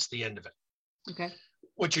again, that's the end of it. Okay.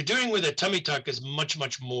 What you're doing with a tummy tuck is much,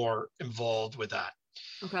 much more involved with that.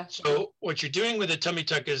 Okay. So what you're doing with a tummy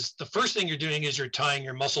tuck is, the first thing you're doing is you're tying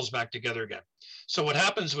your muscles back together again. So what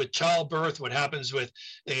happens with childbirth, what happens with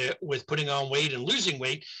putting on weight and losing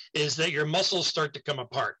weight, is that your muscles start to come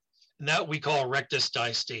apart. And that we call rectus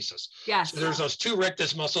diastasis. Yes. So there's those two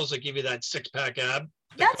rectus muscles that give you that six-pack ab.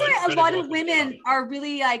 That's why a lot of women are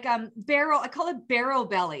really like barrel. I call it barrel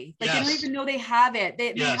belly. Like they don't even know they have it. They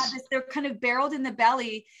have this. They're kind of barreled in the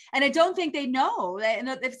belly, and I don't think they know. And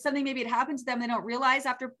if something maybe it happens to them, they don't realize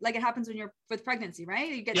after, like it happens when you're with pregnancy,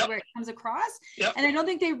 right? You get to where it comes across, and I don't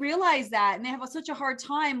think they realize that, and they have such a hard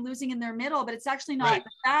time losing in their middle. But it's actually not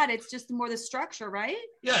that. It's just more the structure, right?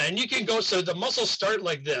 Yeah, and you can go. So the muscles start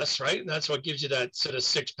like this, right? And that's what gives you that sort of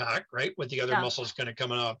six-pack, right? With the other muscles kind of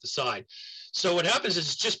coming off the side. So what happens is,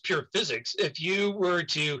 it's just pure physics. If you were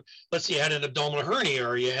to, let's say you had an abdominal hernia,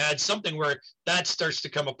 or you had something where that starts to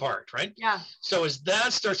come apart, right? Yeah. So as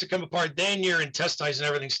that starts to come apart, then your intestines and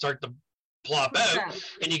everything start to plop out,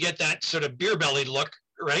 and you get that sort of beer belly look,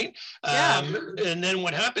 right? And then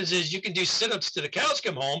what happens is you can do sit-ups till the cows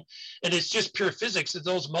come home, and it's just pure physics that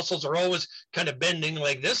those muscles are always kind of bending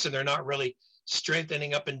like this, and they're not really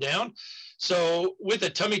strengthening up and down. So with a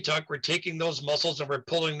tummy tuck, we're taking those muscles and we're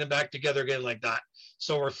pulling them back together again like that.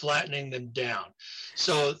 So we're flattening them down.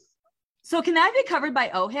 So can that be covered by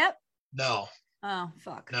OHIP? No. Oh,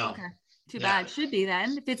 fuck. No. Okay. Too bad. Should be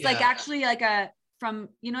then. If it's like actually like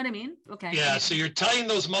you know what I mean? Okay. Yeah. So you're tying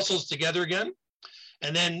those muscles together again.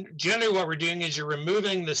 And then generally what we're doing is you're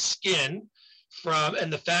removing the skin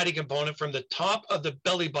and the fatty component from the top of the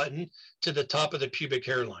belly button to the top of the pubic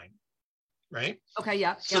hairline. Right? Okay,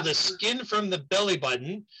 yeah. So the skin from the belly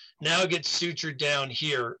button now gets sutured down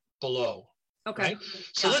here below. Okay. Right?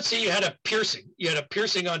 So let's say you had a piercing. You had a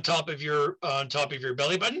piercing on top of your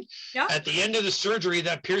belly button. Yeah. At the end of the surgery,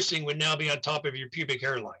 that piercing would now be on top of your pubic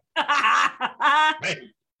hairline. Right?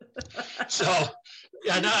 So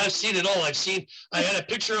now I've seen it all. I had a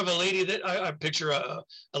picture of a lady that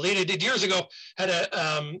a lady did years ago, had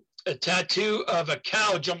a tattoo of a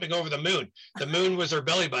cow jumping over the moon. The moon was her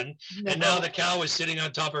belly button, and now the cow was sitting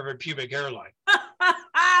on top of her pubic hairline.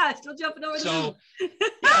 Still jumping over the moon.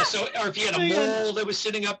 Or if you had a mole that was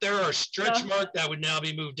sitting up there, or a stretch mark, that would now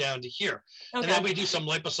be moved down to here. Okay. And then we do some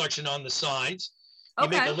liposuction on the sides. You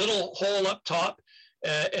make a little hole up top,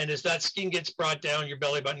 and as that skin gets brought down, your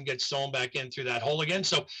belly button gets sewn back in through that hole again.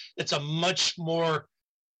 So it's a much more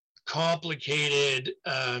complicated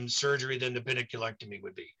surgery than the penniculectomy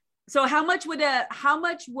would be. So how much would I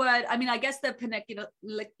mean, I guess the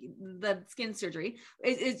skin surgery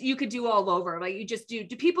is you could do all over. Like you just do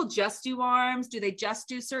people just do arms? Do they just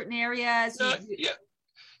do certain areas? Yeah,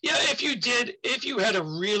 if you had a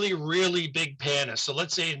really, really big pannus. So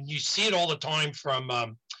let's say, and you see it all the time from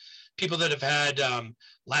people that have had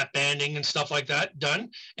lap banding and stuff like that done,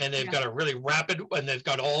 and they've got a really rapid, and they've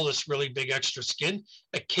got all this really big extra skin.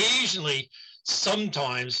 Occasionally,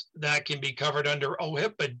 sometimes that can be covered under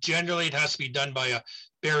OHIP, but generally it has to be done by a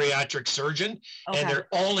bariatric surgeon, and they're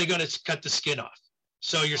only going to cut the skin off.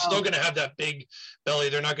 So you're still going to have that big belly.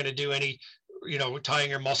 They're not going to do any,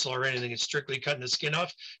 tying your muscle or anything. It's strictly cutting the skin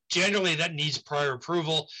off. Generally, that needs prior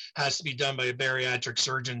approval, has to be done by a bariatric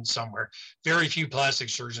surgeon somewhere. Very few plastic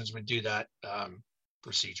surgeons would do that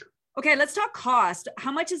procedure. Okay, let's talk cost.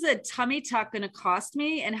 How much is a tummy tuck going to cost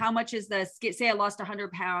me? And how much is the skin? Say I lost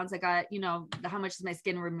 100 pounds. I got, how much is my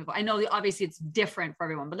skin removal? I know obviously it's different for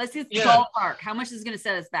everyone, but let's just ballpark. How much is it going to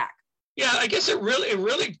set us back? Yeah, I guess it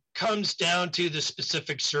really comes down to the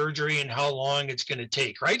specific surgery and how long it's going to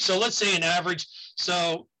take, right? So let's say an average.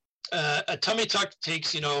 So a tummy tuck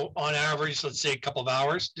takes, on average, let's say a couple of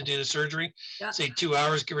hours to do the surgery. Yeah. Say 2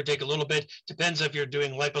 hours, give or take a little bit. Depends if you're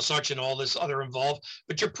doing liposuction, all this other involved.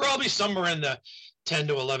 But you're probably somewhere in the 10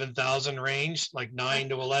 to 11,000 range, like 9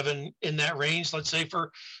 to 11 in that range, let's say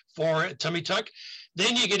for a tummy tuck.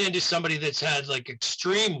 Then you get into somebody that's had like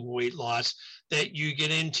extreme weight loss, that you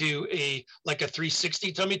get into a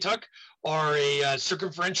 360 tummy tuck or a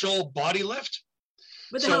circumferential body lift.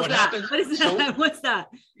 What the hell is that? What is that? So, what's that?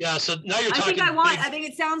 Yeah. So now you're talking. I think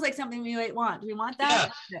it sounds like something we might want. Do we want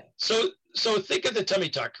that? Yeah. So think of the tummy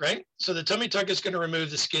tuck, right? So the tummy tuck is going to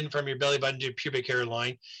remove the skin from your belly button to your pubic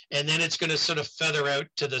hairline, and then it's going to sort of feather out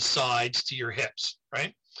to the sides to your hips,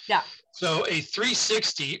 right? Yeah. So a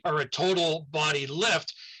 360 or a total body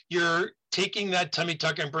lift, you're taking that tummy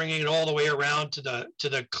tuck and bringing it all the way around to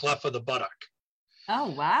the cleft of the buttock.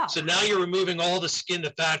 Oh, wow. So now you're removing all the skin,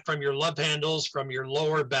 the fat from your love handles, from your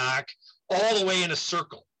lower back, all the way in a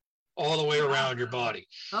circle, all the way around your body.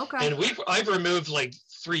 Okay. And I've removed like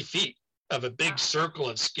 3 feet of a big circle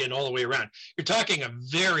of skin all the way around. You're talking a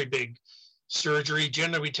very big surgery.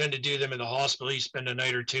 Generally, we tend to do them in the hospital. You spend a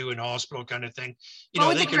night or two in hospital kind of thing.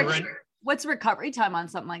 They can rent. What's the recovery time on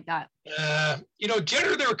something like that?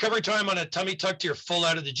 Generally the recovery time on a tummy tuck till you're full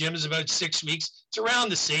out of the gym is about 6 weeks. It's around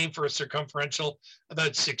the same for a circumferential,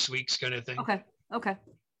 about 6 weeks kind of thing. Okay.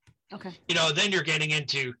 Then you're getting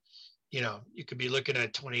into, you could be looking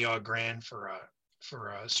at 20 odd grand for a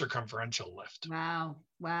circumferential lift. Wow.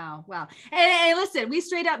 Hey, listen, we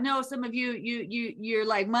straight up know some of you're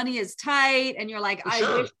like, money is tight, and you're like, I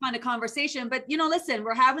wish kind of conversation, but listen,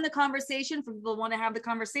 we're having the conversation for people who want to have the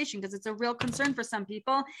conversation, because it's a real concern for some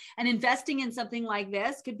people, and investing in something like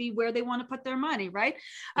this could be where they want to put their money, right?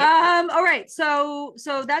 Yep. All right. So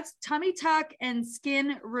that's tummy tuck and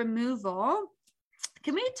skin removal.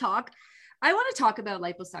 Can we talk? I want to talk about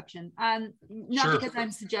liposuction, not because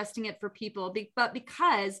I'm suggesting it for people, but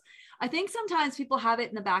because I think sometimes people have it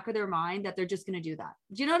in the back of their mind that they're just going to do that.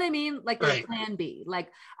 Do you know what I mean? Like their plan B, like,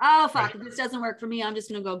 oh, fuck, if this doesn't work for me, I'm just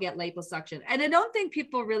going to go get liposuction. And I don't think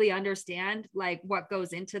people really understand like what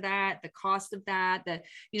goes into that, the cost of that,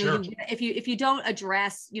 if you don't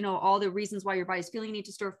address, all the reasons why your body's feeling you need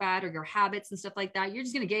to store fat, or your habits and stuff like that, you're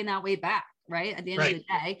just going to gain that weight back. Right at the end of the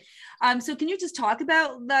day. So can you just talk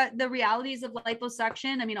about the realities of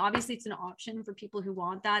liposuction? I mean, obviously it's an option for people who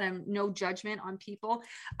want that. I'm no judgment on people.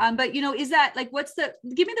 But is that like,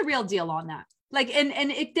 give me the real deal on that? Like,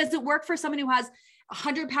 and it does it work for someone who has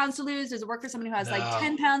 100 pounds to lose? Does it work for someone who has like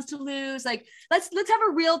 10 pounds to lose? Like, let's have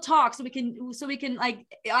a real talk so we can like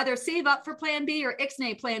either save up for plan B or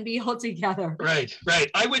ixnay plan B altogether. Right.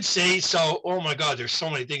 I would say so. Oh my God, there's so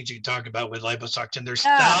many things you can talk about with liposuction. There's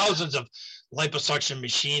thousands of liposuction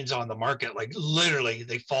machines on the market. Like literally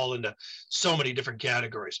they fall into so many different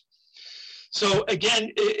categories. So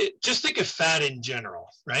again, just think of fat in general,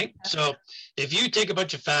 right? So if you take a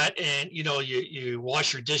bunch of fat and, you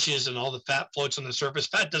wash your dishes and all the fat floats on the surface,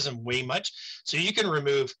 fat doesn't weigh much. So you can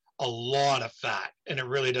remove a lot of fat and it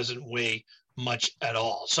really doesn't weigh much at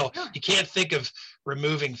all. So you can't think of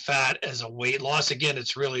removing fat as a weight loss. Again,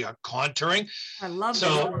 it's really a contouring. I love this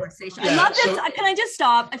conversation. I love this. Can I just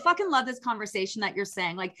stop? I fucking love this conversation that you're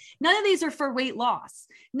saying. Like, none of these are for weight loss.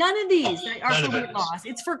 None of these are for weight loss.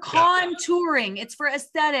 It's for contouring. It's for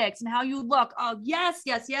aesthetics and how you look. Oh, yes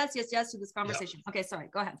to this conversation. Okay, sorry.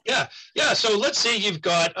 Go ahead. Yeah. So let's say you've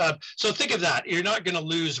got, so think of that. You're not going to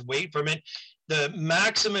lose weight from it. The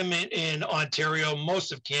maximum in Ontario,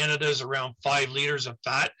 most of Canada, is around 5 liters of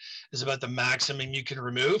fat is about the maximum you can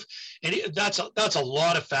remove. And that's a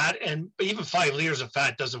lot of fat. And even 5 liters of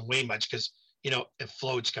fat doesn't weigh much because, it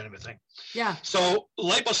floats kind of a thing. Yeah. So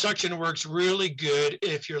liposuction works really good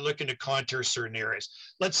if you're looking to contour certain areas.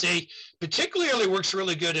 Let's say particularly works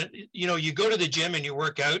really good at, you go to the gym and you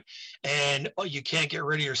work out and you can't get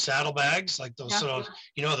rid of your saddlebags, like those the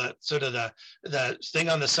thing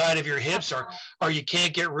on the side of your hips, or you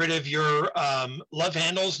can't get rid of your love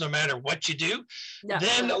handles no matter what you do.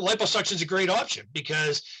 Then liposuction is a great option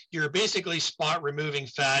because you're basically spot removing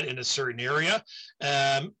fat in a certain area.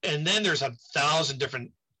 And then there's 1,000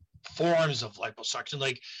 different forms of liposuction.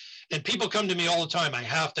 And people come to me all the time. I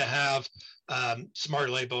have to have smart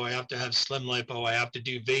lipo. I have to have slim lipo. I have to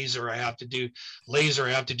do Vaser. I have to do laser.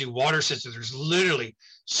 I have to do water system. There's literally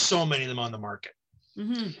so many of them on the market.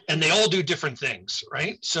 And they all do different things,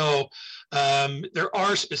 right? So there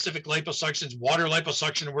are specific liposuctions. Water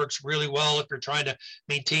liposuction works really well if you're trying to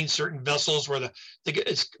maintain certain vessels where the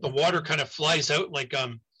water kind of flies out like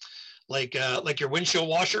your windshield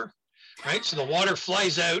washer, right? So the water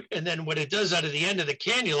flies out, and then what it does out of the end of the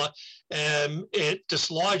cannula, it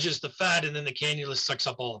dislodges the fat, and then the cannula sucks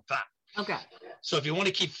up all the fat. Okay. So if you want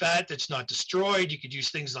to keep fat that's not destroyed, you could use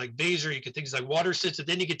things like Vaser, you could things like water sits, and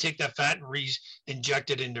then you could take that fat and re-inject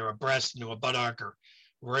it into a breast, into a buttock, or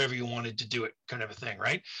wherever you wanted to do it, kind of a thing,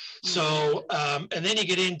 right? So, and then you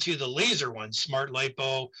get into the laser ones, Smart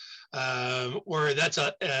Lipo, where that's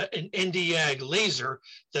an Nd:YAG laser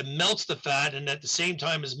that melts the fat, and at the same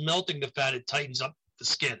time as melting the fat, it tightens up the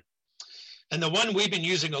skin. And the one we've been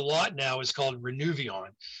using a lot now is called Renuvion.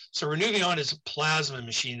 So Renuvion is a plasma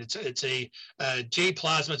machine. It's a J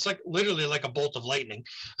plasma. It's like literally like a bolt of lightning.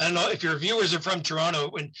 I don't know if your viewers are from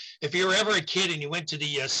Toronto. If you were ever a kid and you went to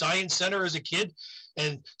the Science Center as a kid,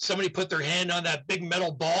 and somebody put their hand on that big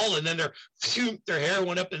metal ball, and then their hair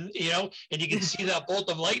went up, and and you can see that bolt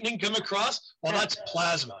of lightning come across. Well, that's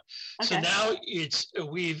plasma. Okay. So now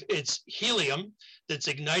it's helium that's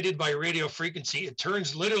ignited by radio frequency. It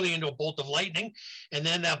turns literally into a bolt of lightning, and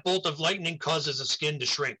then that bolt of lightning causes the skin to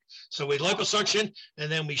shrink. So we liposuction, and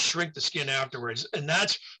then we shrink the skin afterwards. And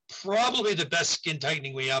that's probably the best skin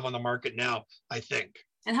tightening we have on the market now, I think.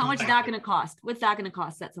 And how much is that going to cost? What's that going to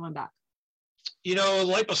cost? Set someone back.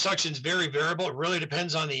 Liposuction is very variable. It really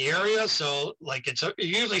depends on the area. So like it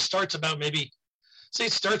usually starts about maybe, say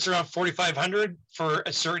it starts around $4,500 for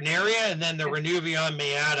a certain area. And then the Renuvion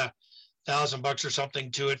may add $1,000 or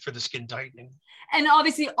something to it for the skin tightening. And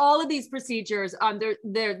obviously all of these procedures,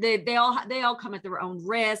 they all come at their own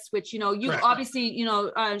risk, which, Correct. Obviously,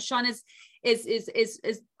 Sean is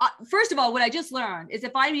first of all, what I just learned is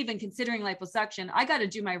if I'm even considering liposuction, I got to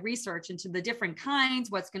do my research into the different kinds,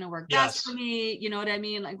 what's going to work best for me. You know what I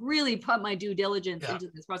mean? Like really put my due diligence into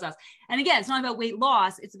this process. And again, it's not about weight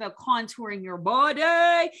loss. It's about contouring your body.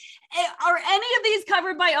 Are any of these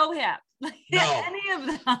covered by OHIP? No. Any of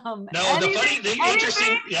them? No,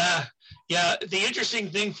 the interesting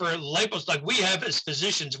thing for lipos, like we have as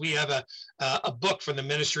physicians, we have a book from the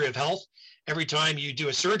Ministry of Health. Every time you do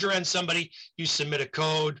a surgery on somebody, you submit a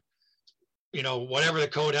code, whatever the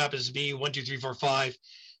code happens to be, 1, 2, 3, 4, 5,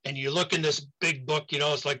 and you look in this big book,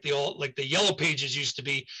 it's like the yellow pages used to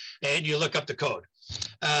be, and you look up the code.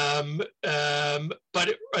 But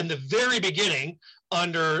in the very beginning,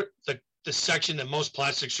 under the section that most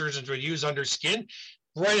plastic surgeons would use under skin,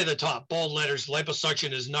 right at the top, bold letters,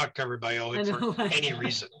 liposuction is not covered by OHIP for any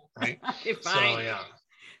reason, right? Okay, fine. So, yeah.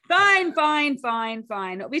 Fine.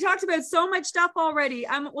 We talked about so much stuff already.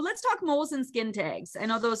 Well, let's talk moles and skin tags. I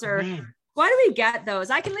know those are, why do we get those?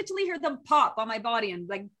 I can literally hear them pop on my body and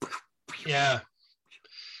like, yeah.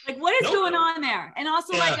 Like what is going on there? And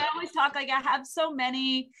also like I always talk, like I have so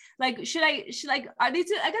many, like, are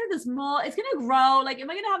these, I got this mole, it's going to grow. Like, am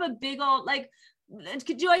I going to have a big old, like,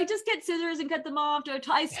 do I just get scissors and cut them off? Do I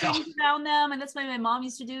tie strings around them? And that's what my mom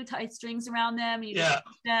used to do, tie strings around them. And you just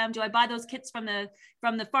them. Do I buy those kits from the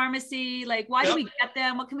pharmacy? Like, why do we get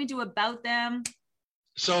them? What can we do about them?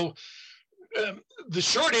 So the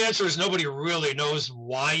short answer is nobody really knows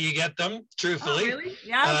why you get them, truthfully. Oh, really?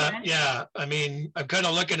 Yeah. Yeah. I mean, I'm kind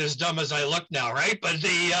of looking as dumb as I look now, right?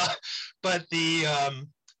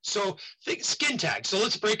 So think skin tags. So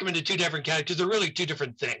let's break them into two different categories because they're really two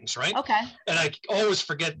different things, right? Okay. And I always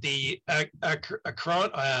forget the acron.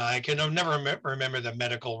 I can never remember the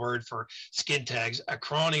medical word for skin tags.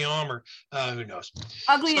 Acronium or who knows?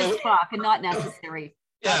 Ugly as fuck and not necessary.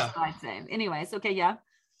 That's what I'd say. Anyways, okay, yeah.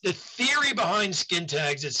 The theory behind skin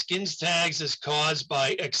tags is skin tags is caused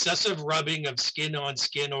by excessive rubbing of skin on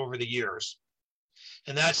skin over the years.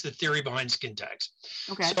 And that's the theory behind skin tags.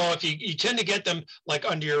 Okay. So if you tend to get them like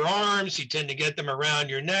under your arms, you tend to get them around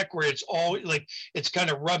your neck where it's all like, it's kind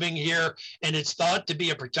of rubbing here and it's thought to be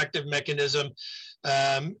a protective mechanism.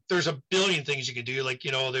 There's a billion things you can do. Like,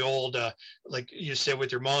 the old, like you said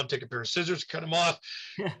with your mom, take a pair of scissors, cut them off,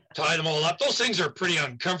 tie them all up. Those things are pretty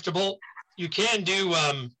uncomfortable. You can do,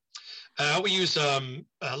 we use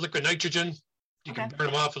liquid nitrogen. You can burn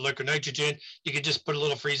them off with liquid nitrogen. You can just put a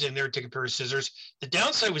little freezer in there, take a pair of scissors. The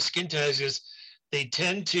downside with skin tags is they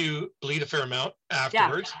tend to bleed a fair amount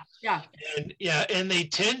afterwards. Yeah. And they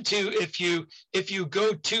tend to, if you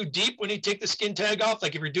go too deep when you take the skin tag off,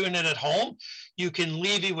 like if you're doing it at home, you can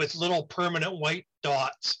leave you with little permanent white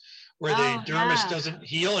dots where the dermis doesn't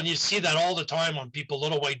heal. And you see that all the time on people,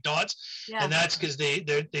 little white dots. Yeah. And that's because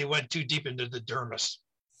they went too deep into the dermis.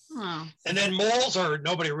 Oh. And then moles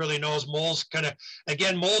nobody really knows. Moles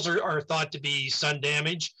moles are thought to be sun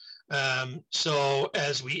damage. So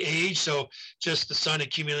as we age, so just the sun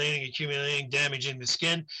accumulating, damaging the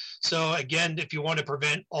skin. So again, if you want to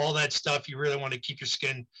prevent all that stuff, you really want to keep your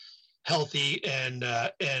skin healthy and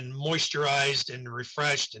moisturized and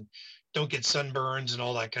refreshed, and don't get sunburns and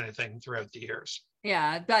all that kind of thing throughout the years.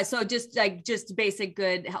 Yeah, but so just basic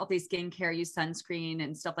good healthy skincare, use sunscreen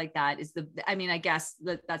and stuff like that is I guess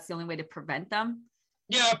that's the only way to prevent them.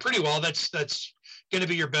 Yeah, pretty well. That's going to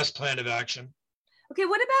be your best plan of action. Okay,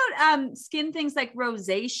 what about skin things like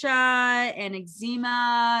rosacea and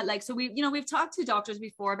eczema? Like, so we've talked to doctors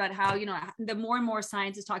before about how, the more and more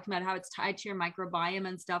science is talking about how it's tied to your microbiome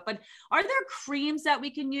and stuff, but are there creams that we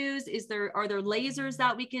can use? Are there lasers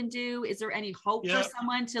that we can do? Is there any hope for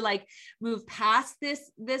someone to like move past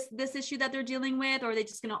this issue that they're dealing with? Or are they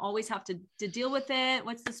just going to always have to deal with it?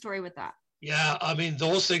 What's the story with that? Yeah, I mean,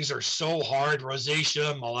 those things are so hard.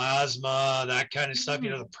 Rosacea, melasma, that kind of stuff,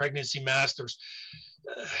 the pregnancy mask, there's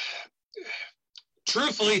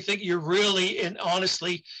truthfully think you're really, and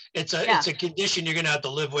honestly, it's a condition you're going to have to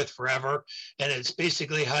live with forever. And it's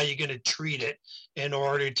basically how you're going to treat it in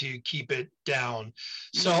order to keep it down.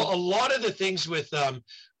 So a lot of the things with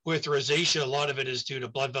rosacea, a lot of it is due to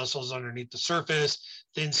blood vessels underneath the surface,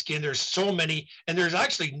 thin skin. There's so many, and there's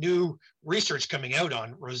actually new research coming out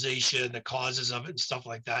on rosacea and the causes of it and stuff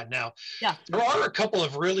like that now. Yeah. There are a couple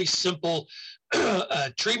of really simple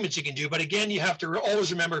treatments you can do, but again, you have to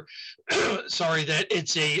always remember, that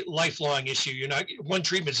it's a lifelong issue. One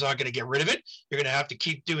treatment's not going to get rid of it. You're going to have to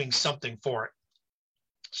keep doing something for it.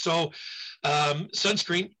 So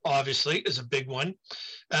sunscreen obviously is a big one.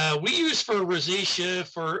 We use for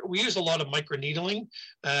rosacea, we use a lot of microneedling.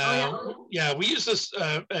 We use this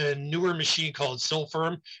a newer machine called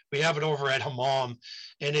Silfirm. We have it over at Hammam,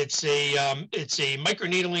 and it's a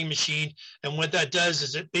microneedling machine. And what that does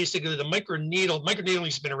is it basically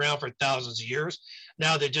microneedling's been around for thousands of years.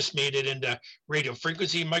 Now they just made it into radio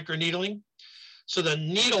frequency microneedling. So the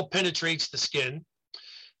needle penetrates the skin.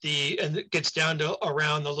 And it gets down to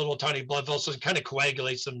around the little tiny blood vessels and kind of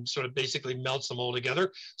coagulates them, sort of basically melts them all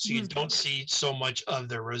together. So you don't see so much of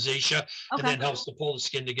the rosacea, and then helps to pull the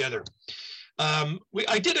skin together.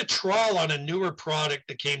 I did a trial on a newer product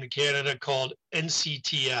that came to Canada called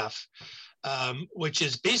NCTF, which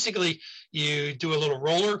is basically you do a little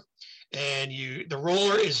roller, and the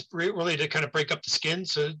roller is really to kind of break up the skin,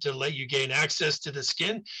 so to let you gain access to the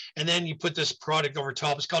skin. And then you put this product over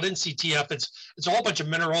top. It's called NCTF. It's a whole bunch of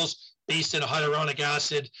minerals based in a hyaluronic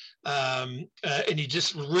acid, and you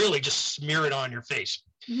just smear it on your face.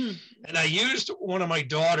 Mm-hmm. And I used one of my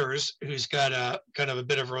daughters who's got a kind of a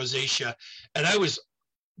bit of rosacea, and I was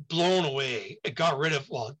blown away. It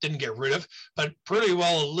didn't get rid of, but pretty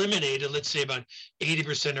well eliminated, let's say about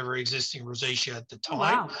 80% of her existing rosacea at the time.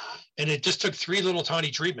 Wow. And it just took 3 little tiny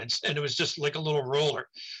treatments, and it was just like a little roller.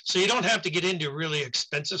 So you don't have to get into really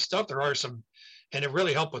expensive stuff. There are some, and it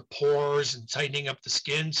really helped with pores and tightening up the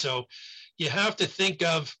skin. So you have to think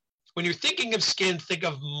of, when you're thinking of skin, think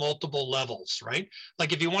of multiple levels, right?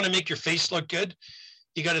 Like if you want to make your face look good,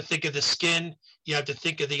 you got to think of the skin. You have to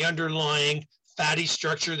think of the underlying fatty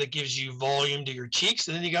structure that gives you volume to your cheeks.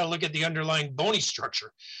 And then you got to look at the underlying bony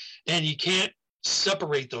structure. And you can't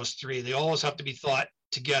separate those 3. They always have to be thought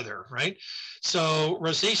together, right? So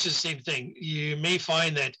rosacea is the same thing. You may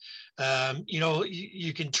find that,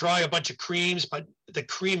 you can try a bunch of creams, but the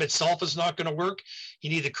cream itself is not going to work. You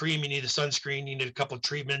need the cream, you need the sunscreen, you need a couple of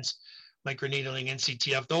treatments, microneedling,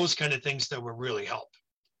 NCTF, those kind of things that will really help.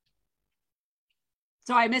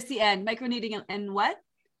 So I missed the end. Microneedling and what?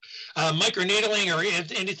 Microneedling or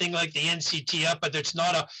anything like the NCTF, but it's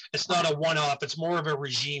not a one-off. It's more of a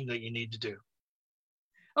regime that you need to do.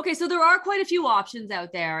 Okay, so there are quite a few options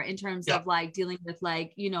out there in terms of like dealing with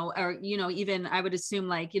like, even I would assume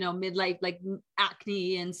like, midlife, like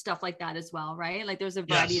acne and stuff like that as well, right? Like there's a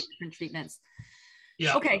variety of different treatments.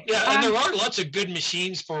 Yeah. Okay. Yeah, and there are lots of good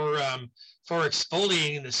machines for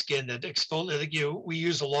exfoliating the skin we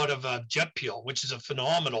use a lot of Jet Peel, which is a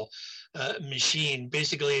phenomenal machine.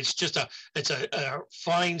 Basically, it's a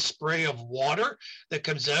fine spray of water that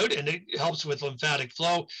comes out, and it helps with lymphatic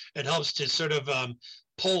flow. It helps to sort of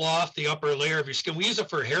pull off the upper layer of your skin. We use it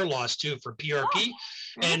for hair loss too, for PRP.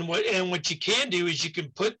 And what you can do is you can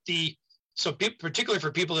put particularly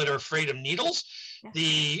for people that are afraid of needles,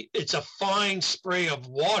 it's a fine spray of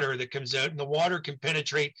water that comes out, and the water can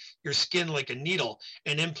penetrate your skin like a needle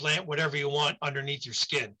and implant whatever you want underneath your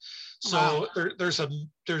skin. So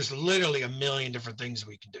there's literally a million different things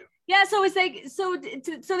we can do. Yeah, so it's like so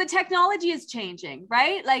the technology is changing,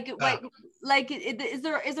 right? Is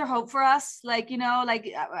there hope for us? Like, you know, like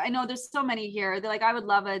I know there's so many here. They're like, I would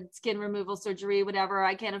love a skin removal surgery, whatever.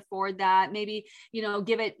 I can't afford that. Maybe, you know,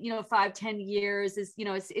 give it, you know, 5-10 years.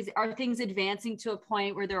 Are things advancing to a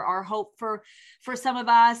point where there are hope for some of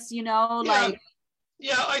us? You know,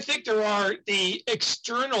 Yeah, I think there are. The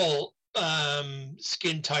external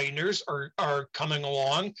skin tighteners are coming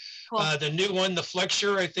along. Cool. The new one, the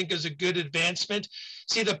Flexure, I think is a good advancement.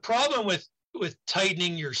 See, the problem with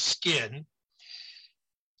tightening your skin,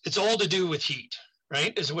 it's all to do with heat,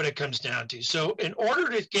 right? Is what it comes down to. So in order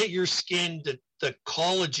to get your skin, the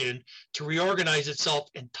collagen to reorganize itself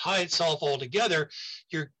and tie itself all together,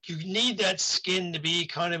 you need that skin to be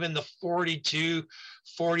kind of in the 42,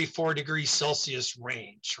 44 degrees Celsius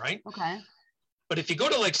range, right? Okay. But if you go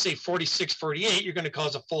to, like, say 46, 48, you're going to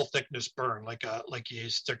cause a full thickness burn, like you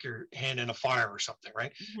stick your hand in a fire or something,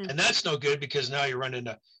 right? Mm-hmm. And that's no good, because now you run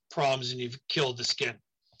into problems and you've killed the skin.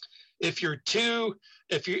 If you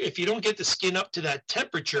don't get the skin up to that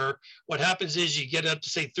temperature, what happens is you get up to,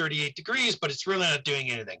 say, 38 degrees, but it's really not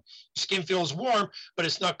doing anything. Your skin feels warm, but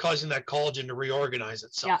it's not causing that collagen to reorganize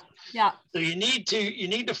itself. Yeah. So you need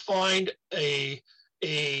to find a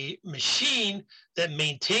machine that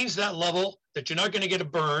maintains that level, that you're not going to get a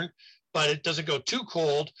burn, but it doesn't go too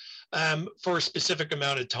cold for a specific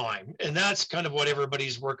amount of time. And that's kind of what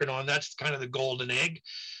everybody's working on. That's kind of the golden egg.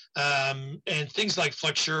 And things like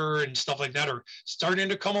Flexure and stuff like that are starting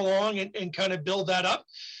to come along and kind of build that up.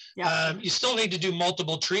 Yeah. You still need to do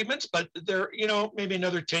multiple treatments, but they're, you know, maybe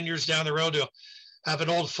another 10 years down the road, you'll have an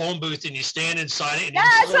old phone booth and you stand inside it. And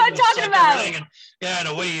that's what I'm talking about. And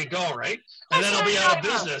away you go, right? And then I'll be out of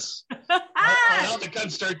business. I'll have to come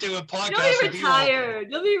start doing podcasts. You'll be retired.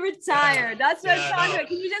 You'll be retired. That's what I'm talking about.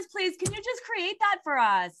 Can you just create that for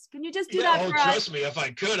us? Can you just do that for us? Trust me, if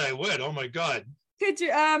I could, I would. Oh my God. Could you?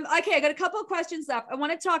 Okay, I got a couple of questions left. I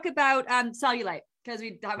want to talk about cellulite, because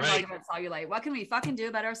we haven't talked about cellulite. What can we fucking do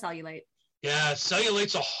about our cellulite? Yeah,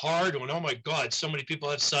 cellulite's a hard one. Oh my God, so many people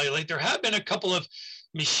have cellulite. There have been a couple of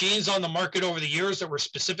machines on the market over the years that were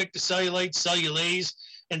specific to cellulite. Cellulase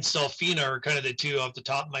and Sulfina are kind of the two off the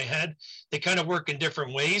top of my head. They kind of work in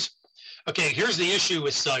different ways. Okay, here's the issue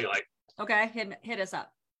with cellulite. Okay, hit us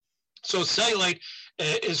up. So cellulite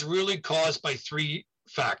is really caused by 3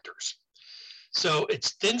 factors. So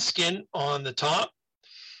it's thin skin on the top.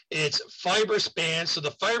 It's fibrous bands. So the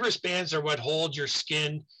fibrous bands are what hold your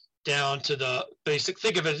skin down to the basic.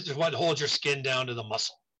 Think of it as what holds your skin down to the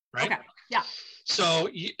muscle, right? Okay. Yeah. So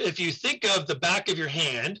if you think of the back of your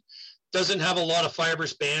hand, doesn't have a lot of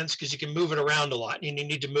fibrous bands because you can move it around a lot and you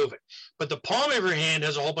need to move it. But the palm of your hand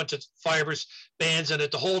has a whole bunch of fibrous bands in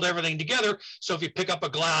it to hold everything together. So if you pick up a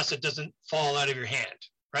glass, it doesn't fall out of your hand,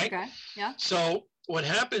 right? Okay. Yeah. So what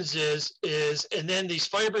happens is, and then these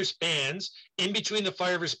fibrous bands, in between the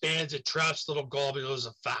fibrous bands, it traps little globules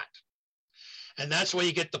of fat. And that's why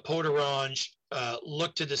you get the pot orange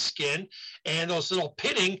look to the skin and those little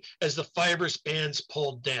pitting as the fibrous bands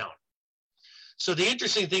pulled down. So the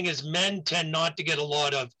interesting thing is men tend not to get a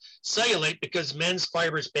lot of cellulite because men's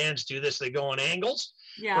fibrous bands do this. They go on angles.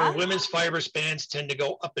 Yeah. Where women's fibrous bands tend to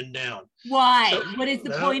go up and down. Why? So, what is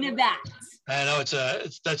the point of that? I know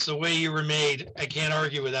that's the way you were made. I can't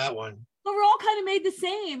argue with that one. But we're all kind of made the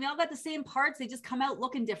same. They all got the same parts. They just come out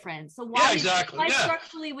looking different. So why? Yeah, exactly. Why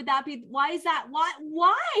structurally would that be? Why is that? Why?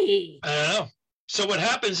 I don't know. So what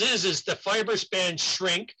happens is the fibrous bands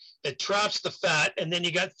shrink. It traps the fat, and then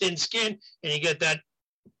you got thin skin, and you get that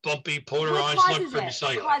bumpy pot orange look from your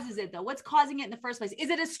cellulite. What causes it though? What's causing it in the first place? Is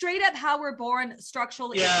it a straight up how we're born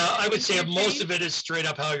structural? Yeah, I would say most of it is straight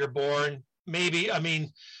up how you're born. Maybe, I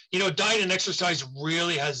mean, you know, diet and exercise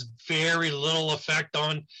really has very little effect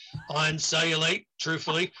on cellulite,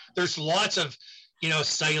 truthfully. There's lots of, you know,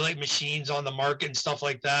 cellulite machines on the market and stuff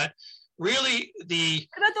like that. Really,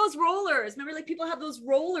 what about those rollers? Remember, like people have those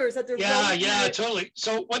rollers that they're yeah, totally.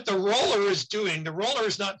 So what the roller is doing, the roller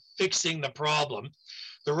is not fixing the problem.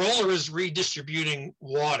 The roller is redistributing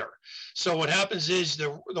water. So what happens is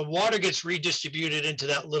the water gets redistributed into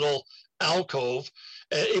that little alcove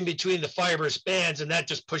in between the fibrous bands, and that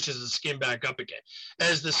just pushes the skin back up again.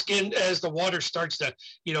 As the water starts to,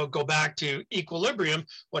 you know, go back to equilibrium,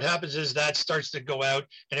 what happens is that starts to go out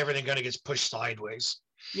and everything kind of gets pushed sideways.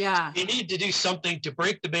 Yeah. You need to do something to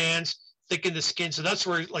break the bands, thicken the skin. So that's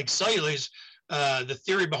where, like cellulase, the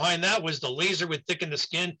theory behind that was the laser would thicken the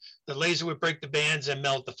skin, the laser would break the bands and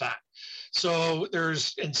melt the fat. So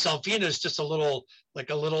in Sulfina is just a little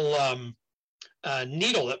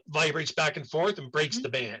needle that vibrates back and forth and breaks the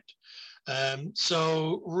band.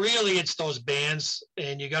 So really it's those bands,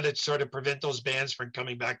 and you got to sort of prevent those bands from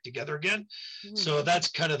coming back together again. So that's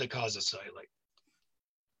kind of the cause of cellulite.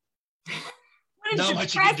 Not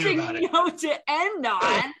much you can do about it. Note to end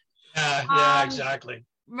on. Yeah, exactly.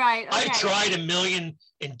 Right. Okay. I tried a million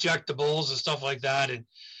injectables and stuff like that, and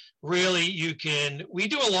really we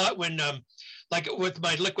do a lot when like with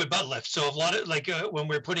my liquid butt lift. So a lot of when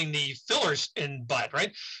we're putting the fillers in butt,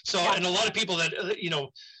 right? So and a lot of people that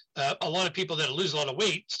a lot of people that lose a lot of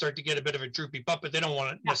weight start to get a bit of a droopy butt, but they don't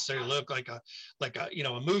want to necessarily look like a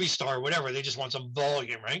a movie star or whatever. They just want some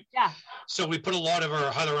volume, right? Yeah. So we put a lot of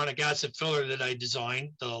our hyaluronic acid filler that I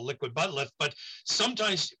designed, the liquid butt lift, but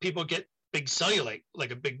sometimes people get big cellulite,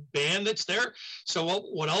 like a big band that's there. So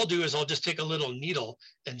what I'll do is I'll just take a little needle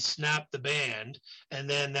and snap the band, and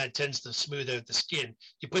then that tends to smooth out the skin.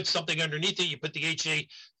 You put something underneath it, you put the HA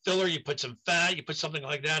filler, you put some fat, you put something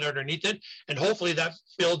like that underneath it, and hopefully that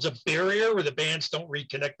builds a barrier where the bands don't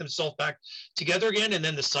reconnect themselves back together again, and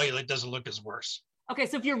then the cellulite doesn't look as worse. Okay,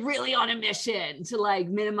 so if you're really on a mission to like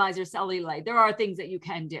minimize your cellulite, there are things that you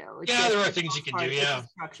can do. There are things you can do. Yeah,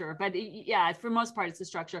 structure, but yeah, for most part, it's the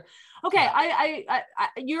structure. Okay, I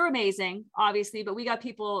you're amazing, obviously, but we got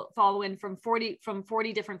people following from 40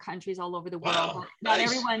 different countries all over the world. Wow, not nice.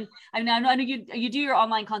 Everyone. I know you do your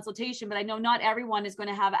online consultation, but I know not everyone is going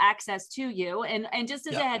to have access to you. And just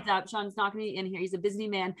as a heads up, Sean's not going to be in here. He's a busy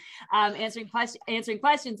man, answering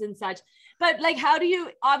questions and such. But like, how do you,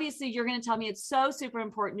 obviously you're going to tell me it's so super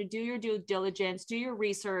important to do your due diligence, do your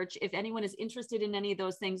research. If anyone is interested in any of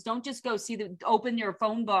those things, don't just go open your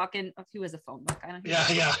phone book and who has a phone book? I don't know.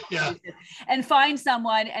 Yeah. And find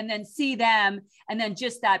someone and then see them and then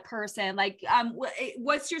just that person. Like,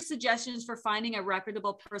 what's your suggestions for finding a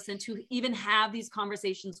reputable person to even have these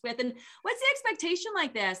conversations with? And what's the expectation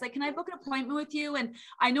like this? Like, can I book an appointment with you? And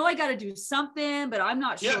I know I got to do something, but I'm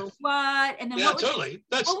not sure what. And then totally.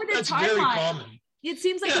 That's very common. It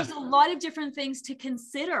seems like there's a lot of different things to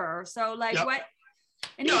consider. So like what?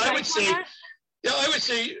 I would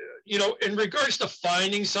say, in regards to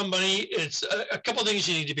finding somebody, it's a couple of things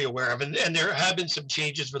you need to be aware of. And there have been some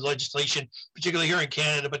changes with legislation, particularly here in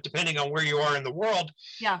Canada, but depending on where you are in the world,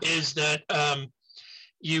 is that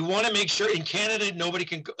you want to make sure in Canada,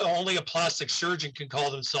 only a plastic surgeon can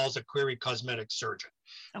call themselves a query cosmetic surgeon.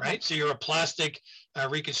 Okay. Right? So you're a plastic,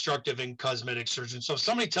 reconstructive and cosmetic surgeon. So if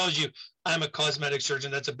somebody tells you I'm a cosmetic surgeon,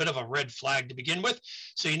 that's a bit of a red flag to begin with.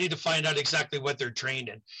 So you need to find out exactly what they're trained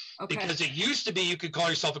in. Okay. Because it used to be you could call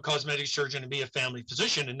yourself a cosmetic surgeon and be a family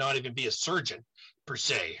physician and not even be a surgeon per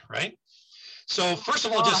se, right? So first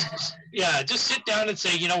of all, just sit down and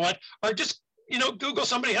say, you know what, or just Google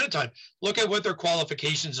somebody ahead of time. Look at what their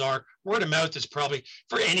qualifications are. Word of mouth is probably,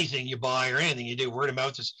 for anything you buy or anything you do, word of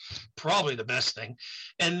mouth is probably the best thing.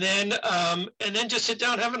 And then just sit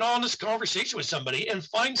down, have an honest conversation with somebody and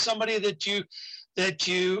find somebody that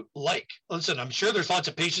you like. Listen, I'm sure there's lots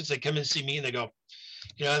of patients that come and see me and they go,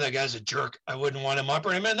 that guy's a jerk. I wouldn't want him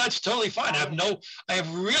operating. And that's totally fine. I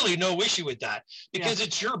have really no issue with that because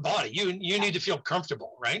it's your body. You need to feel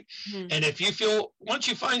comfortable, right? Mm-hmm. And once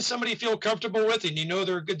you find somebody you feel comfortable with and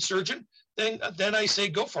they're a good surgeon, then I say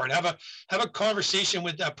go for it. Have a conversation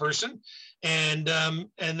with that person and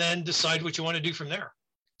then decide what you want to do from there.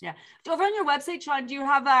 Yeah. Over on your website, Sean, do you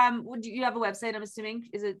have a website, I'm assuming?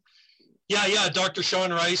 Is it? Yeah,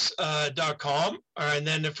 DrSeanRice.com. And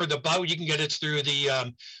then for the butt, you can get it through the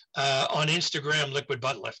on Instagram, Liquid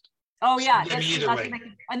Butt Lift. Oh yeah, so either way.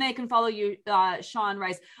 And they can follow you, Sean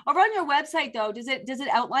Rice. Over on your website, though, does it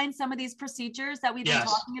outline some of these procedures that we've been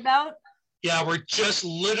talking about? Yeah, we're just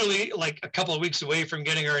literally like a couple of weeks away from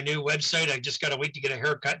getting our new website. I just got to wait to get a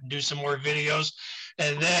haircut and do some more videos.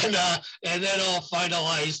 And then I'll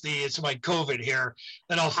finalize it's my COVID here.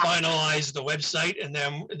 Then I'll finalize the website and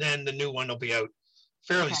then the new one will be out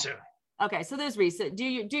fairly soon. Okay, so there's research. Do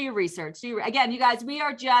your research. Again, you guys, we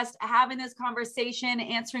are just having this conversation,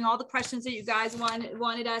 answering all the questions that you guys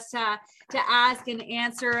wanted us to ask and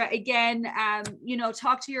answer. Again,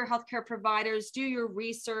 talk to your healthcare providers, do your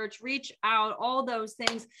research, reach out, all those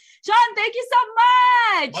things. Sean, thank you so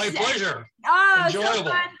much. My pleasure. Oh, enjoyable.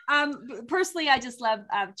 So fun. Personally, I just love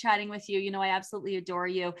chatting with you. I absolutely adore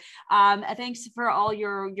you. Thanks for all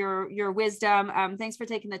your wisdom. Thanks for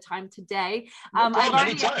taking the time today. No problem,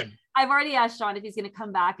 anytime. I've already asked Sean if he's going to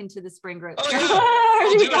come back into the spring group. Oh, yeah.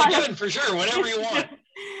 I'll do it again for sure, whenever you want.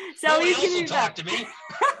 So he can also talk to me.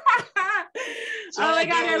 Oh my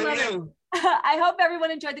God, I love it. I hope everyone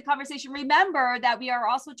enjoyed the conversation. Remember that we are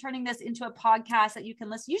also turning this into a podcast that you can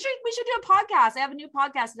listen. We should do a podcast. I have a new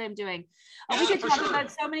podcast that I'm doing. We could talk about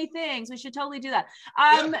so many things. We should totally do that.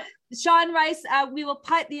 Sean Rice, we will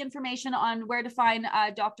put the information on where to find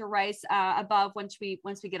Dr. Rice above once we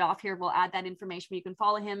get off here. We'll add that information where you can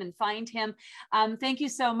follow him and find him. Thank you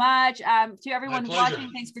so much. To everyone watching,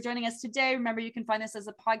 thanks for joining us today. Remember, you can find this as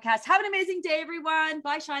a podcast. Have an amazing day, everyone.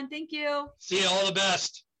 Bye, Sean. Thank you. See you. All the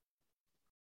best.